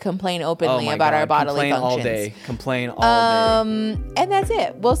for us to complain Oh openly my about God. our bodily Complain functions. all day. Complain all day. And that's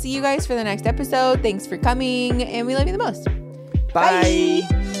it. We'll see you guys for the next episode. Thanks for coming, and we love you the most. Bye.